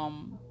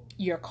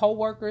 your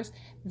coworkers,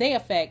 they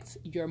affect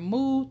your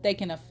mood. They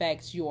can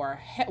affect your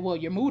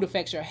mood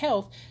affects your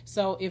health.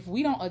 So if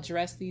we don't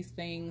address these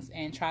things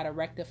and try to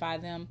rectify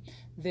them,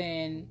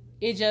 then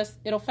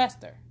it'll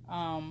fester.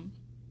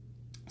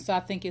 So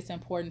I think it's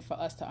important for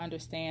us to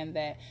understand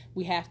that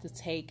we have to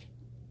take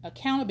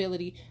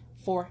accountability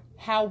for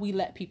how we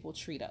let people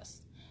treat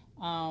us.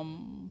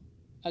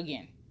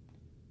 Again,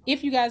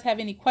 if you guys have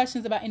any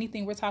questions about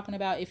anything we're talking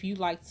about, if you'd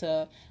like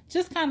to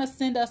just kind of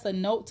send us a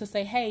note to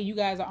say, hey, you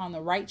guys are on the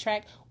right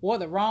track or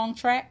the wrong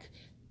track,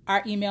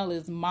 our email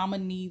is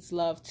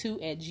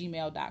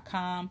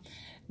mamaneedslove2@gmail.com.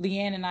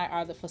 Leanne and I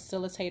are the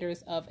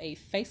facilitators of a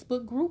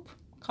Facebook group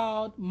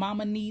called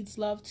Mama Needs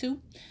Love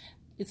 2.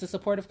 It's a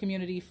supportive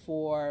community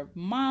for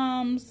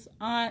moms,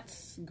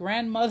 aunts,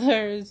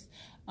 grandmothers,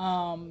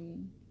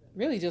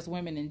 really just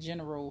women in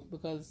general,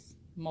 because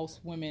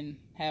most women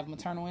have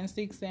maternal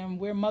instincts and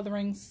we're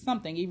mothering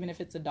something, even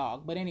if it's a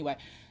dog. But anyway,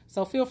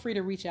 so feel free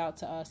to reach out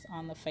to us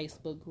on the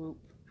Facebook group.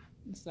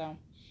 So,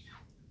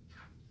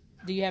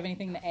 do you have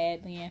anything to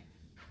add, Leanne?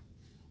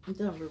 I'm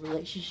done with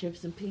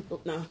relationships and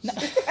people. No.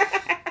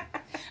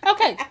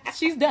 Okay,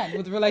 she's done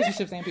with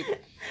relationships and people.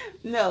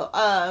 No,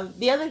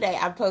 the other day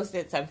I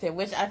posted something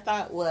which I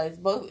thought was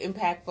both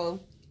impactful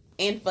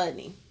and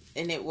funny.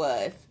 And it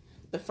was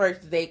the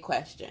first day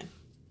question,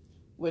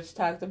 which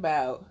talked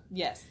about...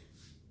 Yes.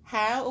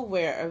 How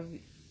aware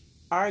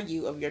are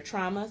you of your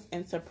traumas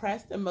and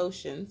suppressed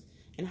emotions,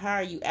 and how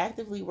are you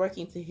actively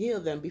working to heal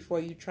them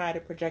before you try to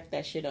project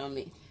that shit on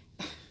me?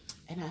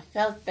 And I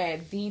felt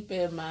that deep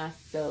in my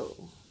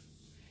soul.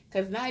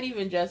 Because not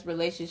even just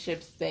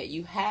relationships that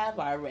you have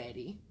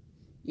already,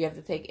 you have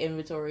to take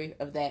inventory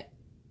of that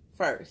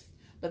first.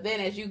 But then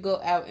as you go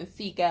out and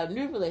seek out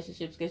new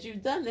relationships, because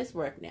you've done this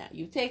work now,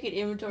 you've taken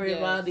inventory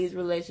of all these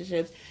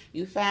relationships,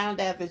 you found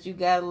out that you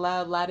got a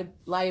lot of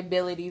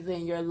liabilities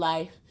in your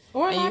life.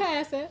 Or a lot of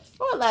assets.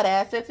 Or a lot of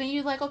assets. And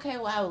you're like, okay,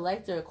 well, I would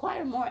like to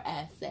acquire more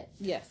assets.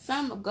 Yes. So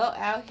I'm going to go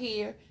out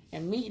here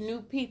and meet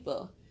new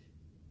people,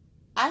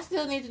 I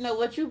still need to know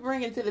what you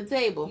bringing to the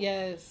table.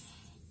 Yes.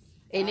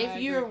 And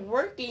if you're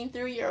working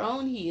through your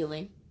own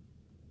healing,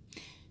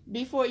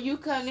 before you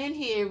come in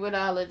here with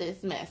all of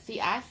this mess. See,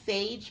 I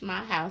sage my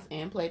house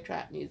and play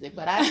trap music,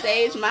 but I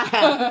sage my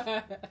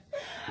house.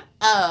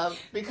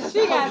 Because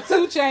she got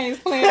 2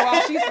 Chainz playing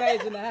while she's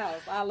saging the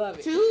house. I love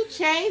it. 2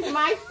 Chainz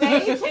might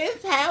sage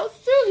his house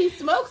too. He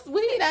smokes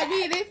weed. I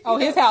mean,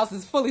 it's his house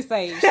is fully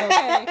saged.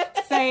 Okay,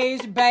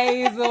 sage,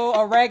 basil,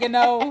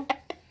 oregano.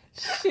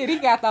 Shit, he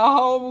got the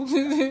whole.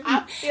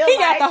 Got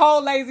the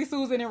whole Lazy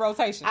Susan in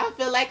rotation. I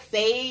feel like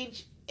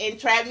sage and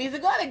trap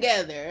music go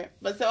together,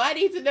 but so I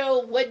need to know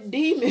what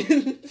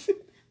demons.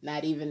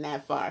 Not even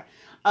that far.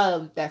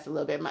 That's a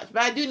little bit much,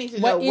 but I do need to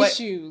know what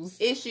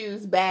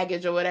issues,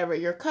 baggage, or whatever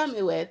you're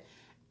coming with.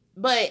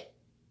 But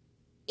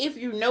if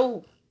you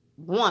know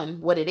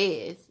what it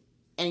is,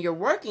 and you're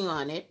working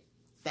on it,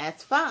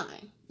 that's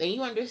fine. Then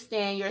you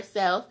understand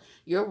yourself.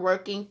 You're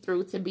working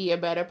through to be a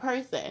better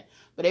person.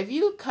 But if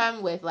you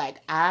come with like,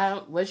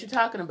 what you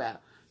talking about?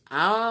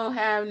 I don't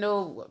have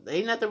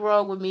ain't nothing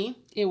wrong with me.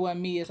 It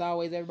wasn't me. It's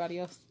always everybody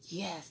else.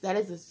 Yes, that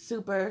is a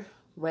super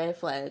red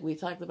flag. We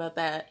talked about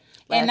that.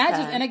 And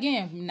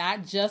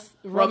not just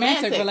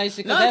romantic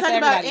relationships. No, I'm talking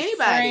about anybody.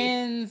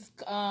 Friends,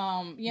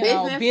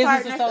 business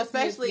partners,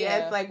 especially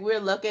as like we're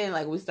looking,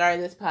 like we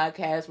started this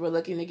podcast, we're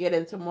looking to get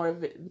into more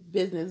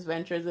business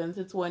ventures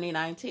into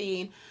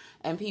 2019,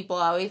 and people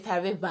always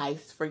have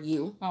advice for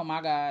you. Oh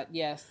my God,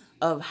 yes.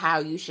 Of how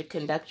you should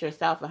conduct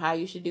yourself and how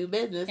you should do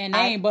business. And they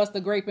ain't bust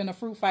a grape in a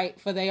fruit fight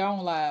for their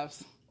own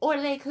lives. Or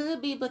they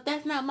could be, but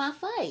that's not my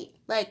fight.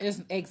 Like,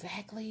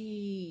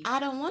 exactly. I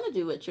don't want to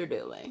do what you're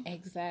doing.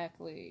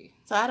 Exactly.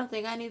 So I don't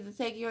think I need to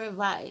take your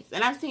advice.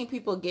 And I've seen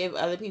people give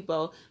other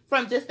people,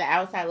 from just the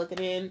outside looking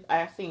in,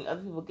 I've seen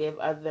other people give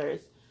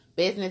others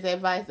business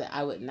advice that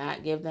I would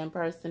not give them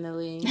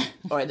personally,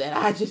 or that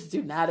I just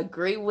do not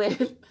agree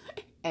with,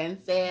 and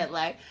said,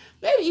 like,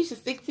 maybe you should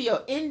stick to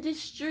your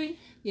industry.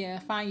 Yeah,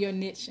 find your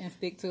niche and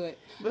stick to it.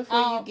 Before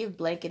you give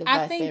blanket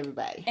advice to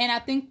everybody. And I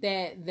think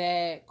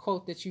that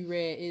quote that you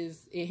read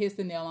it hits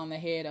the nail on the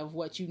head of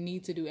what you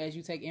need to do as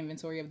you take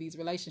inventory of these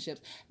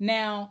relationships.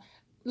 Now,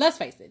 let's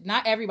face it,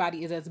 not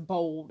everybody is as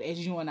bold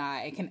as you and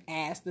I and can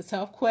ask the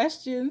tough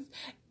questions.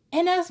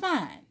 And that's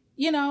fine.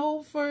 You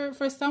know, for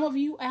some of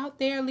you out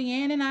there,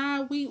 Leanne and I,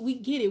 we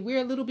get it.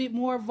 We're a little bit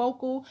more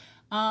vocal.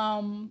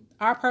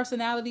 Our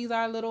personalities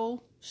are a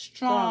little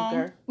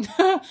stronger.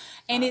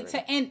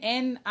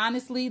 and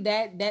honestly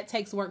that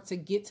takes work to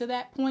get to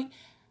that point,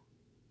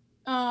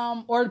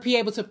 or to be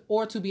able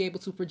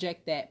to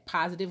project that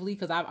positively,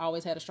 because I've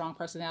always had a strong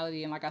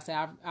personality, and like I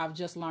said, I've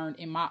just learned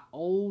in my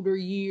older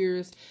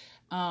years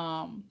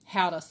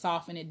how to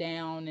soften it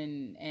down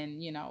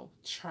and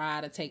try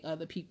to take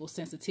other people's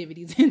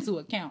sensitivities into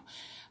account.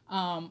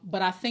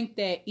 But I think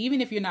that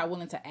even if you're not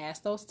willing to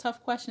ask those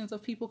tough questions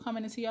of people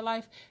coming into your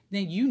life,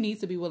 then you need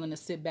to be willing to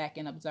sit back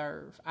and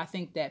observe. I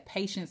think that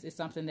patience is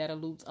something that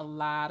eludes a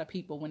lot of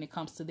people when it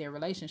comes to their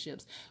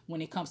relationships,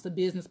 when it comes to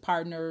business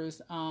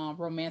partners,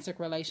 romantic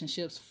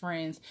relationships,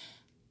 friends.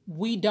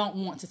 We don't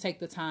want to take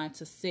the time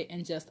to sit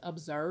and just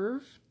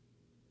observe.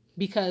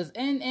 Because,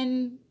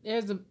 and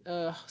there's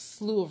a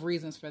slew of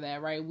reasons for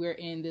that, right? We're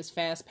in this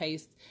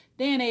fast-paced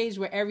day and age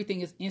where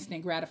everything is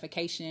instant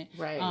gratification.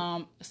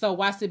 Right. So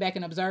why sit back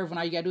and observe when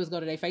all you gotta do is go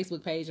to their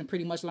Facebook page and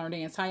pretty much learn their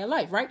entire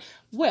life, right?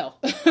 Well,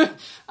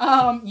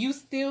 you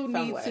still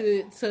need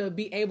to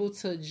be able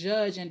to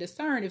judge and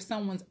discern if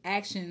someone's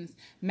actions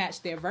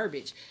match their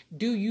verbiage.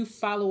 Do you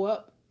follow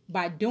up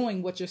by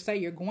doing what you say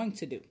you're going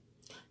to do?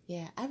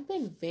 Yeah, I've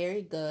been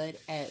very good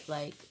at,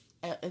 like,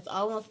 it's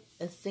almost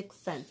a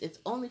sixth sense. It's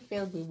only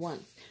failed me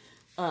once.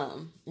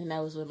 And that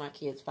was with my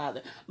kid's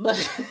father. But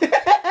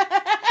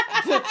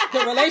the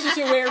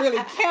relationship where it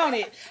really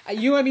counted,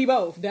 you and me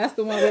both. That's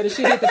the one where the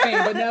shit hit the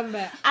fan, but never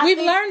mind. We've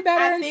learned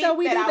better, and so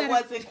we do better.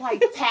 I wasn't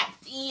quite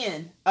tapped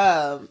in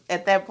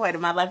at that point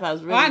in my life. I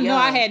was really young. I know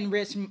I hadn't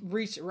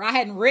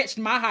reached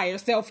my higher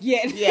self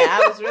yet. Yeah,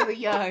 I was really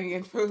young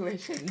and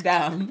foolish and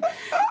dumb.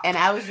 And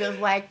I was just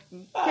like,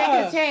 take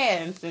a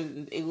chance,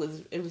 and it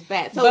was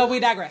bad. So, but we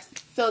digress.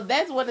 So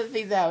that's one of the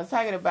things that I was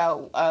talking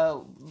about,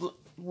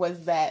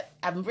 was that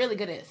I'm really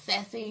good at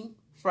assessing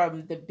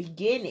from the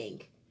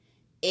beginning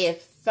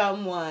if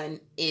someone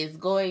is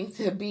going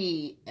to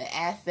be an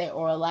asset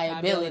or a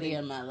liability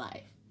in my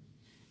life.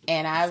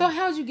 And So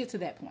how'd you get to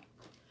that point?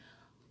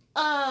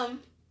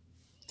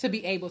 To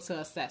be able to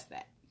assess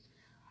that.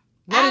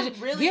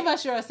 Give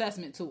us your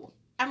assessment tool.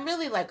 I'm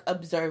really like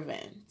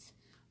observant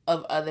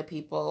of other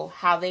people,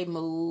 how they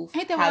move.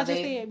 Ain't that what I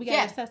just said? We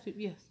gotta assess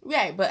people, yes.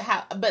 Right,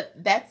 but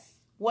that's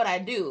what I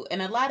do.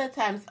 And a lot of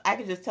times I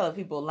can just tell if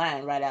people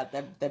lying right out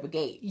the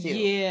gate too.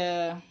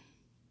 Yeah.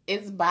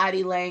 It's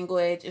body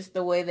language. It's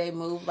the way they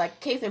move.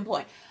 Like, case in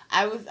point,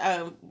 I was,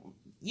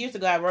 years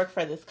ago, I worked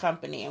for this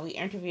company, and we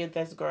interviewed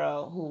this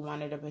girl who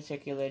wanted a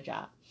particular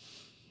job.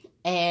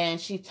 And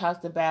she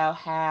talked about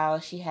how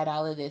she had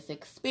all of this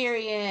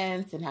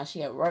experience and how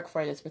she had worked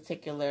for this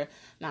particular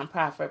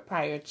nonprofit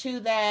prior to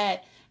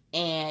that.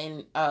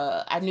 And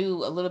I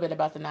knew a little bit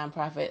about the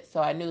nonprofit,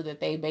 so I knew that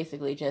they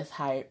basically just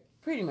hired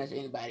pretty much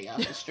anybody off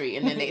the street,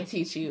 and then they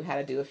teach you how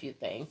to do a few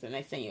things, and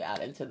they send you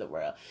out into the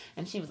world.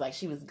 And she was like,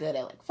 she was good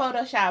at like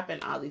Photoshop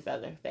and all these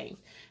other things,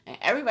 and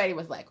everybody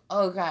was like,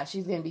 "Oh gosh,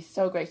 she's gonna be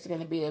so great. She's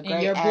gonna be a great."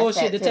 And your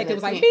bullshit detective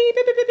was like, "Beep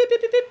beep beep beep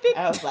beep beep beep."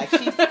 I was like,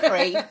 "She's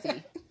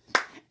crazy."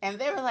 And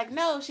they were like,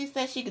 "No, she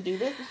said she could do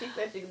this, and she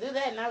said she could do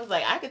that." And I was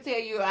like, "I could tell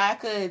you, I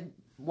could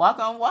walk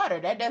on water.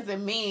 That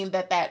doesn't mean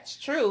that that's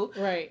true."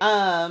 Right.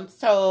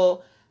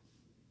 So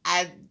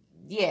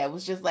it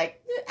was just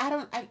like,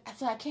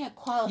 so I can't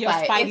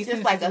qualify. It's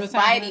just like a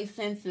spidey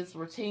senses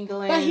were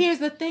tingling. But here's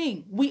the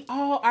thing. We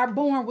all are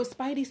born with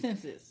spidey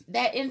senses.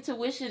 That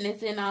intuition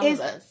is in all of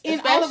us.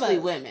 Especially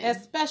women.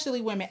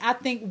 Especially women. I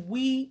think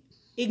we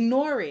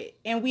ignore it.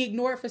 And we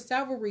ignore it for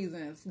several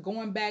reasons.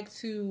 Going back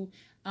to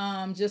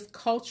just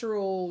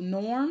cultural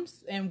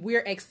norms. And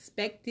we're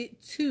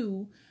expected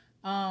to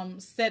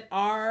set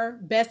our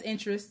best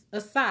interests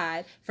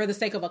aside for the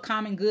sake of a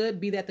common good,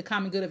 be that the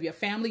common good of your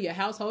family, your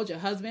household, your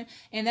husband.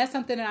 And that's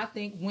something that I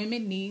think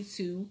women need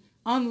to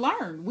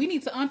unlearn. We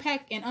need to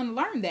unpack and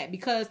unlearn that,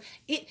 because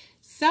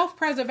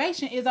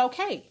self-preservation is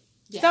okay.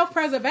 Yeah.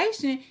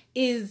 Self-preservation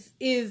is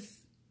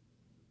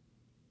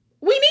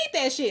we need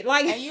that shit.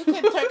 Like, and you can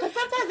turn, because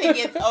sometimes it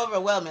gets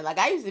overwhelming. Like,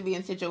 I used to be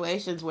in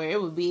situations where it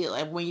would be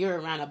like when you're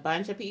around a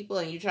bunch of people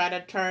and you try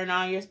to turn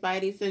on your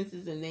spidey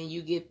senses, and then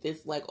you get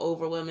this like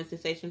overwhelming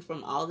sensation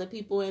from all the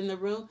people in the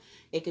room.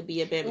 It could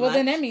be a bit much.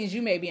 Then that means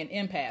you may be an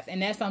empath,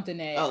 and that's something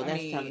that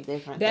something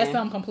different. That's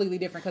something completely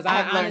different. Because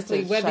I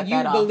honestly, whether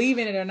you believe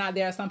in it or not,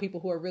 there are some people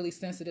who are really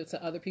sensitive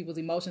to other people's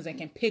emotions and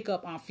can pick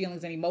up on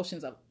feelings and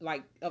emotions of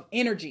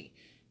energy.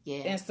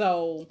 Yeah, and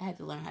so I had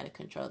to learn how to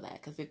control that,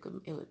 because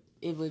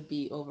it would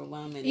be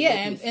overwhelming.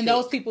 Yeah, and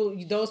those people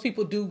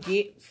do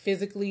get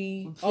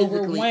physically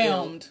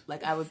overwhelmed. Ill.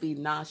 Like, I would be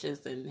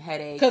nauseous and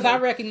headache. Because I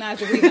recognize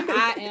the reason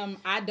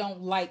I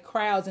don't like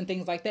crowds and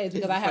things like that is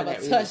because I have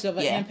a touch of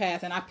an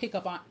empath, and I pick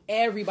up on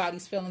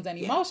everybody's feelings and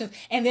emotions,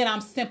 and then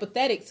I'm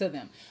sympathetic to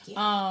them.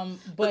 Yeah.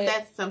 But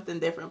that's something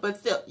different. But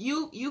still,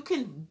 you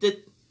can.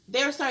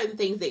 There are certain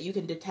things that you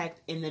can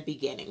detect in the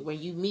beginning when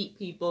you meet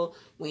people,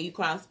 when you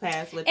cross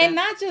paths with them. And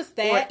not just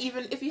that. Or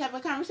even if you have a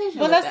conversation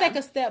with them. But let's take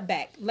a step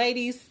back.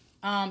 Ladies,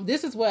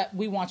 this is what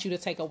we want you to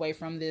take away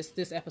from this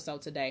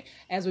episode today.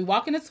 As we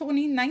walk into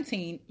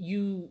 2019,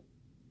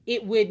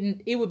 it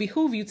would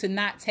behoove you to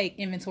not take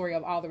inventory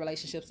of all the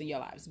relationships in your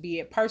lives, be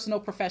it personal,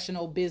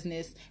 professional,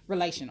 business,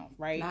 relational,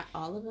 right? Not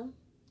all of them?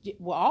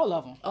 Well, all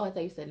of them. Oh, I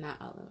thought you said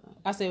not all of them.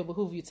 I said it would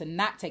behoove you to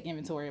not take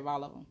inventory of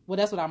all of them. Well,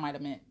 that's what I might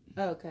have meant.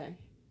 Okay.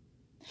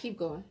 Keep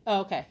going.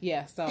 Okay,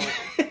 yeah. So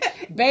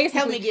basically,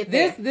 help me get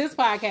there. This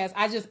podcast,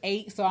 I just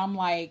ate, so I'm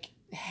like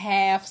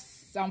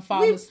I'm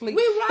falling asleep.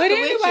 But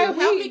anyway,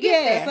 help me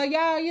get there. So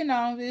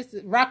y'all, this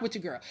rock with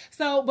your girl.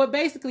 So, but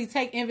basically,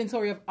 take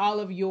inventory of all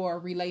of your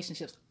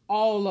relationships.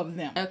 All of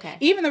them. Okay.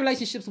 Even the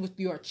relationships with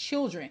your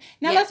children.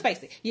 Now, let's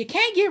face it. You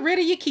can't get rid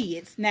of your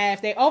kids. Now,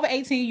 if they're over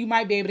 18, you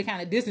might be able to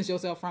kind of distance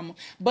yourself from them.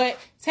 But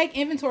take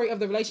inventory of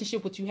the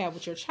relationship that you have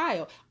with your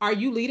child. Are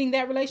you leading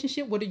that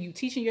relationship? What are you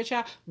teaching your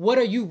child? What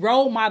are you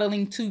role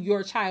modeling to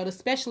your child,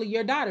 especially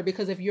your daughter?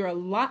 Because if you're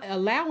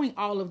allowing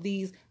all of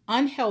these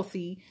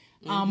unhealthy,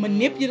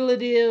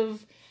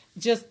 manipulative,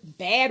 just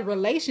bad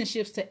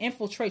relationships to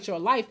infiltrate your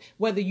life,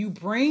 whether you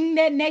bring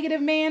that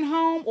negative man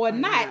home or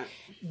not,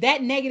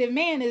 that negative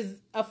man is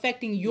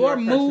affecting your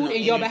mood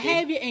and your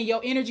behavior and your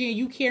energy, and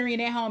you carrying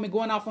that home and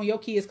going off on your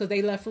kids because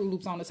they left Fruit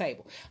Loops on the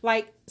table.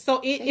 Like,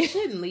 so they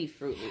shouldn't leave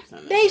Fruit Loops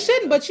on the table. They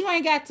shouldn't, but you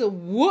ain't got to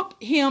whoop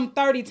him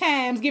 30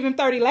 times, give him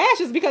 30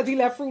 lashes because he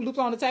left Fruit Loops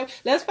on the table.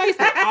 Let's face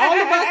it, all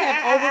of us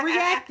have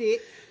overreacted.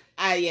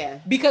 Yeah.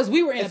 Because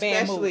we were in a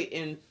bad mood.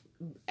 Especially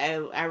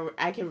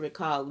I can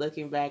recall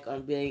looking back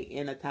on being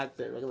in a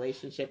toxic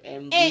relationship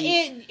and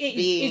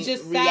it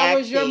just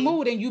sours your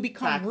mood and you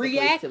become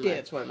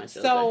reactive.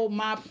 So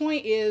my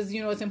point is,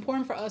 it's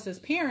important for us as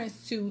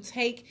parents to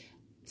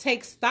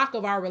take stock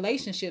of our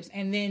relationships,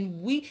 and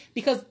then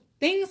because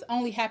things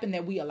only happen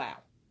that we allow.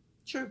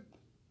 True.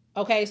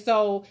 Okay,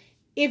 so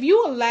if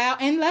you allow,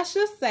 and let's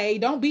just say,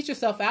 don't beat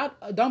yourself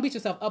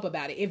up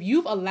about it. If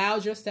you've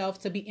allowed yourself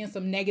to be in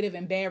some negative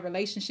and bad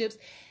relationships,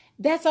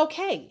 that's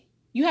okay.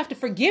 You have to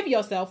forgive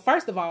yourself,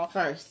 first of all.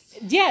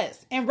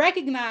 Yes. And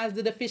recognize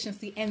the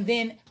deficiency, and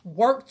then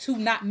work to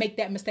not make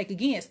that mistake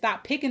again.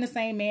 Stop picking the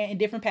same man in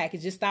different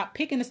packages. Stop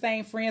picking the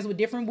same friends with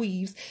different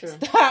weaves. Sure.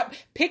 Stop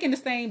picking the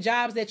same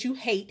jobs that you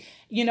hate,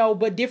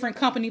 but different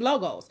company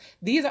logos.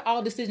 These are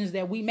all decisions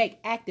that we make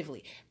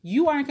actively.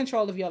 You are in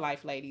control of your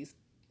life, ladies.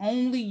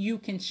 Only you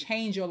can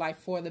change your life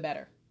for the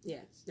better.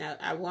 Yes. Now,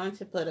 I want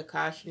to put a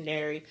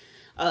cautionary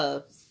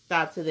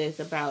stop to this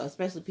about,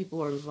 especially people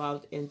who are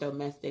involved in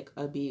domestic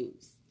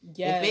abuse.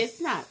 Yes. If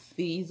it's not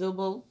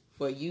feasible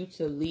for you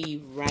to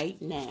leave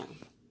right now,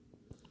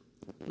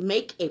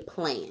 make a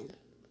plan.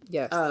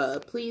 Yes.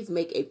 Please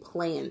make a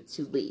plan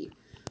to leave.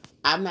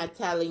 I'm not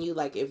telling you,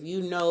 like, if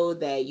you know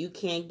that you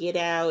can't get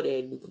out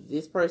and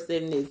this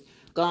person is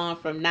gone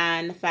from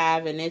 9 to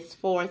 5 and it's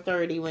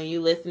 4:30 when you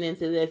listening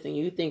to this and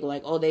you think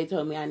like, oh, they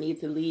told me I need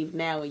to leave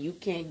now, and you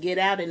can't get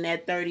out in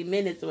that 30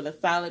 minutes with a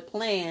solid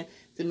plan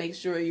to make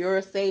sure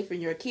you're safe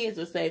and your kids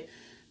are safe,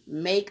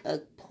 make a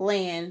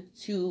plan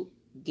to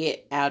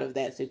get out of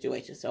that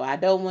situation. So I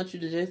don't want you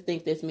to just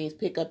think this means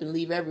pick up and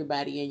leave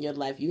everybody in your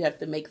life. You have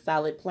to make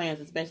solid plans,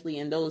 especially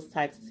in those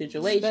types of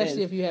situations.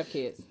 Especially if you have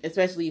kids.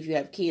 Especially if you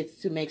have kids,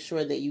 to make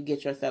sure that you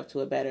get yourself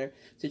to a better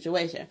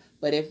situation.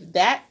 But if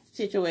that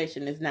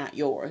situation is not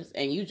yours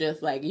and you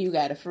just like, you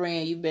got a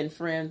friend, you've been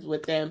friends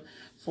with them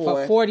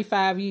for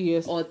 45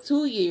 years or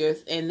 2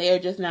 years and they're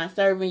just not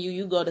serving you,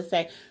 you go to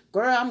say,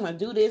 girl, I'm going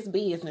to do this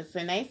business.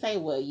 And they say,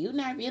 well, you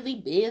not really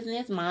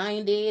business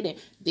minded. And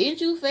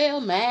didn't you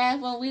fail math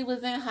when we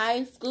was in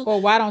high school?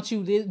 Or why don't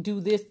you do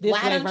this why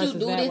way don't you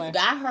do that this? way?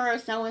 I heard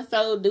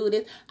so-and-so do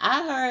this.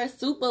 I heard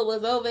Super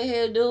was over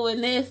here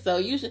doing this. So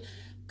you should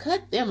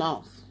cut them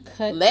off.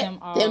 Let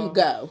them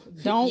go.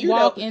 Don't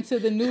walk into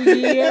the new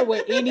year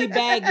with any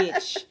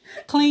baggage.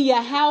 Clean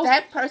your house,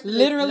 that person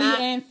literally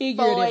and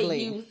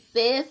figuratively. For you,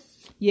 sis.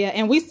 Yeah,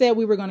 and we said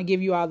we were going to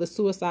give you all the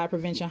suicide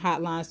prevention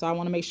hotline, so I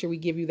want to make sure we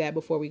give you that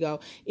before we go.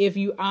 If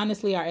you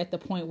honestly are at the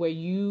point where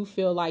you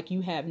feel like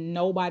you have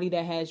nobody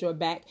that has your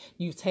back,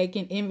 you've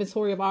taken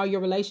inventory of all your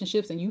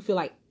relationships, and you feel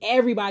like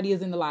everybody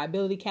is in the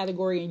liability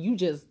category and you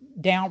just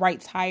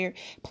downright tired,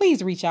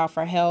 please reach out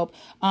for help.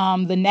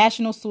 The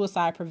National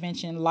Suicide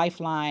Prevention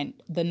Lifeline,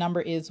 the number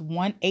is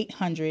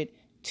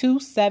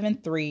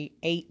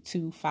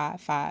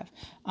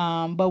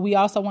 1-800-273-8255. But we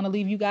also want to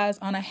leave you guys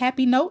on a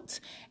happy note,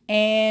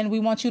 and we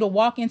want you to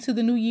walk into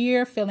the new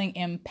year feeling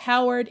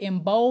empowered,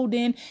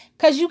 emboldened,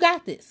 because you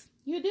got this.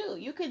 You do.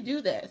 You can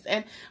do this.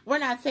 And we're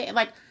not saying,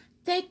 like,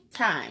 take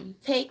time.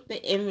 Take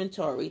the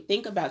inventory.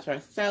 Think about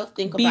yourself.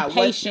 Think about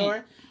what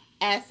your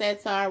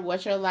assets are,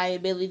 what your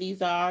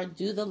liabilities are.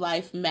 Do the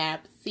life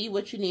map. See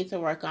what you need to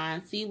work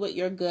on. See what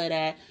you're good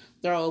at.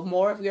 Throw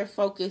more of your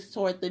focus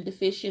toward the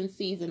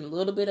deficiencies and a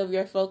little bit of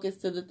your focus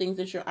to the things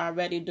that you're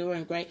already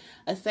doing great.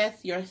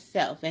 Assess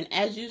yourself. And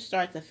as you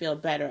start to feel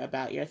better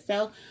about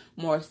yourself,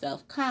 more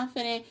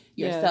self-confident,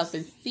 your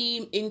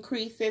self-esteem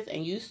increases,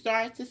 and you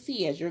start to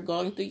see as you're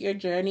going through your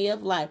journey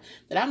of life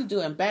that I'm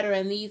doing better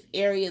in these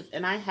areas,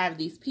 and I have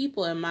these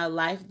people in my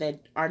life that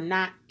are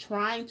not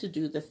trying to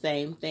do the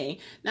same thing.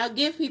 Now,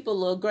 give people a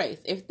little grace.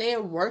 If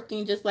they're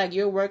working just like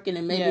you're working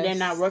and maybe they're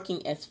not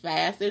working as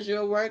fast as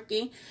you're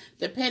working,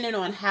 depending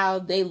on how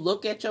they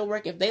look at your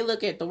work, if they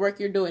look at the work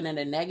you're doing in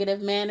a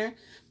negative manner,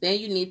 then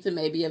you need to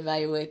maybe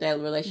evaluate that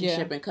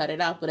relationship and cut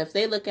it off. But if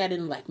they look at it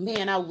and like,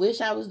 man, I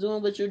wish I was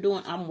doing what you're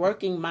doing. I'm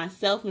working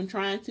myself and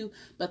trying to,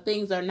 but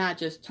things are not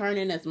just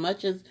turning as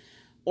much as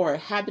or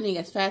happening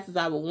as fast as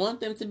I would want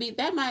them to be.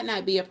 That might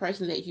not be a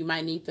person that you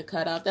might need to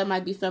cut off. That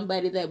might be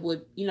somebody that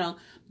would,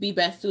 be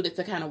best suited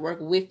to kind of work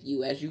with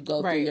you as you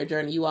go through your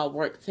journey. You all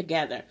work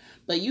together.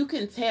 But you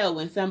can tell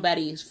when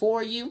somebody is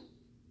for you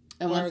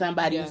and when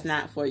somebody is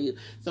not for you.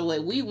 So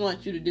what we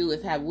want you to do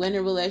is have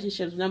winning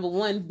relationships. Number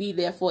one, be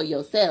there for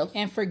yourself.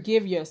 And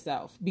forgive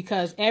yourself,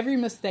 because every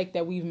mistake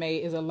that we've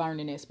made is a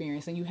learning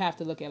experience, and you have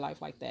to look at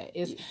life like that.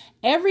 It's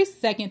every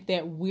second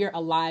that we're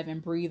alive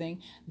and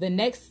breathing, the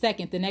next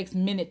second, the next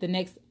minute, the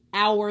next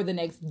hour, the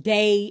next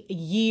day,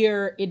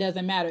 year, it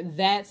doesn't matter.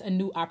 That's a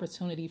new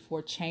opportunity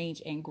for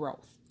change and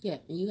growth. Yeah,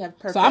 and you have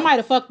purpose. So I might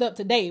have fucked up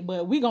today,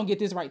 but we're going to get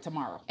this right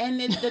tomorrow. And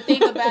the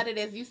thing about it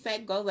is you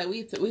set goals. Like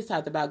we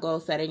talked about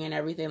goal setting and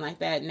everything like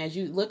that. And as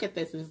you look at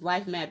this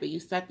life map, but you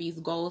set these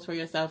goals for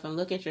yourself and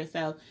look at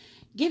yourself,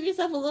 give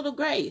yourself a little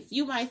grace.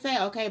 You might say,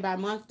 okay, by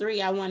month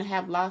 3, I want to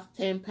have lost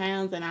 10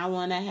 pounds and I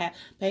want to have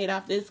paid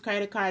off this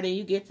credit card. And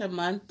you get to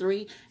month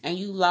 3 and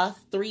you lost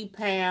 3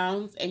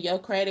 pounds and your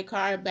credit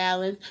card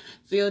balance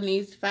still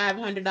needs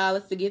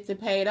 $500 to get to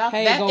paid off.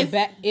 Hey,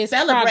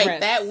 celebrate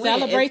progress. That win.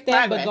 Celebrate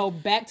that, progress. But go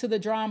back to the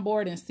drawing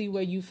board and see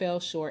where you fell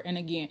short. And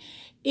again,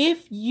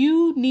 if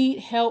you need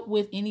help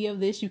with any of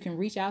this, you can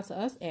reach out to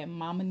us at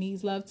Mama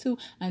Needs Love Too.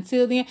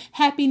 Until then,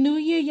 Happy New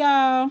Year,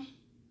 y'all.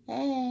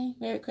 Hey,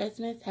 Merry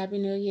Christmas, Happy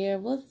New Year.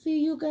 We'll see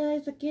you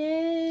guys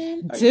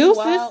again.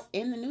 Deuces.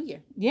 In the new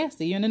year. Yeah,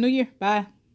 see you in the new year. Bye.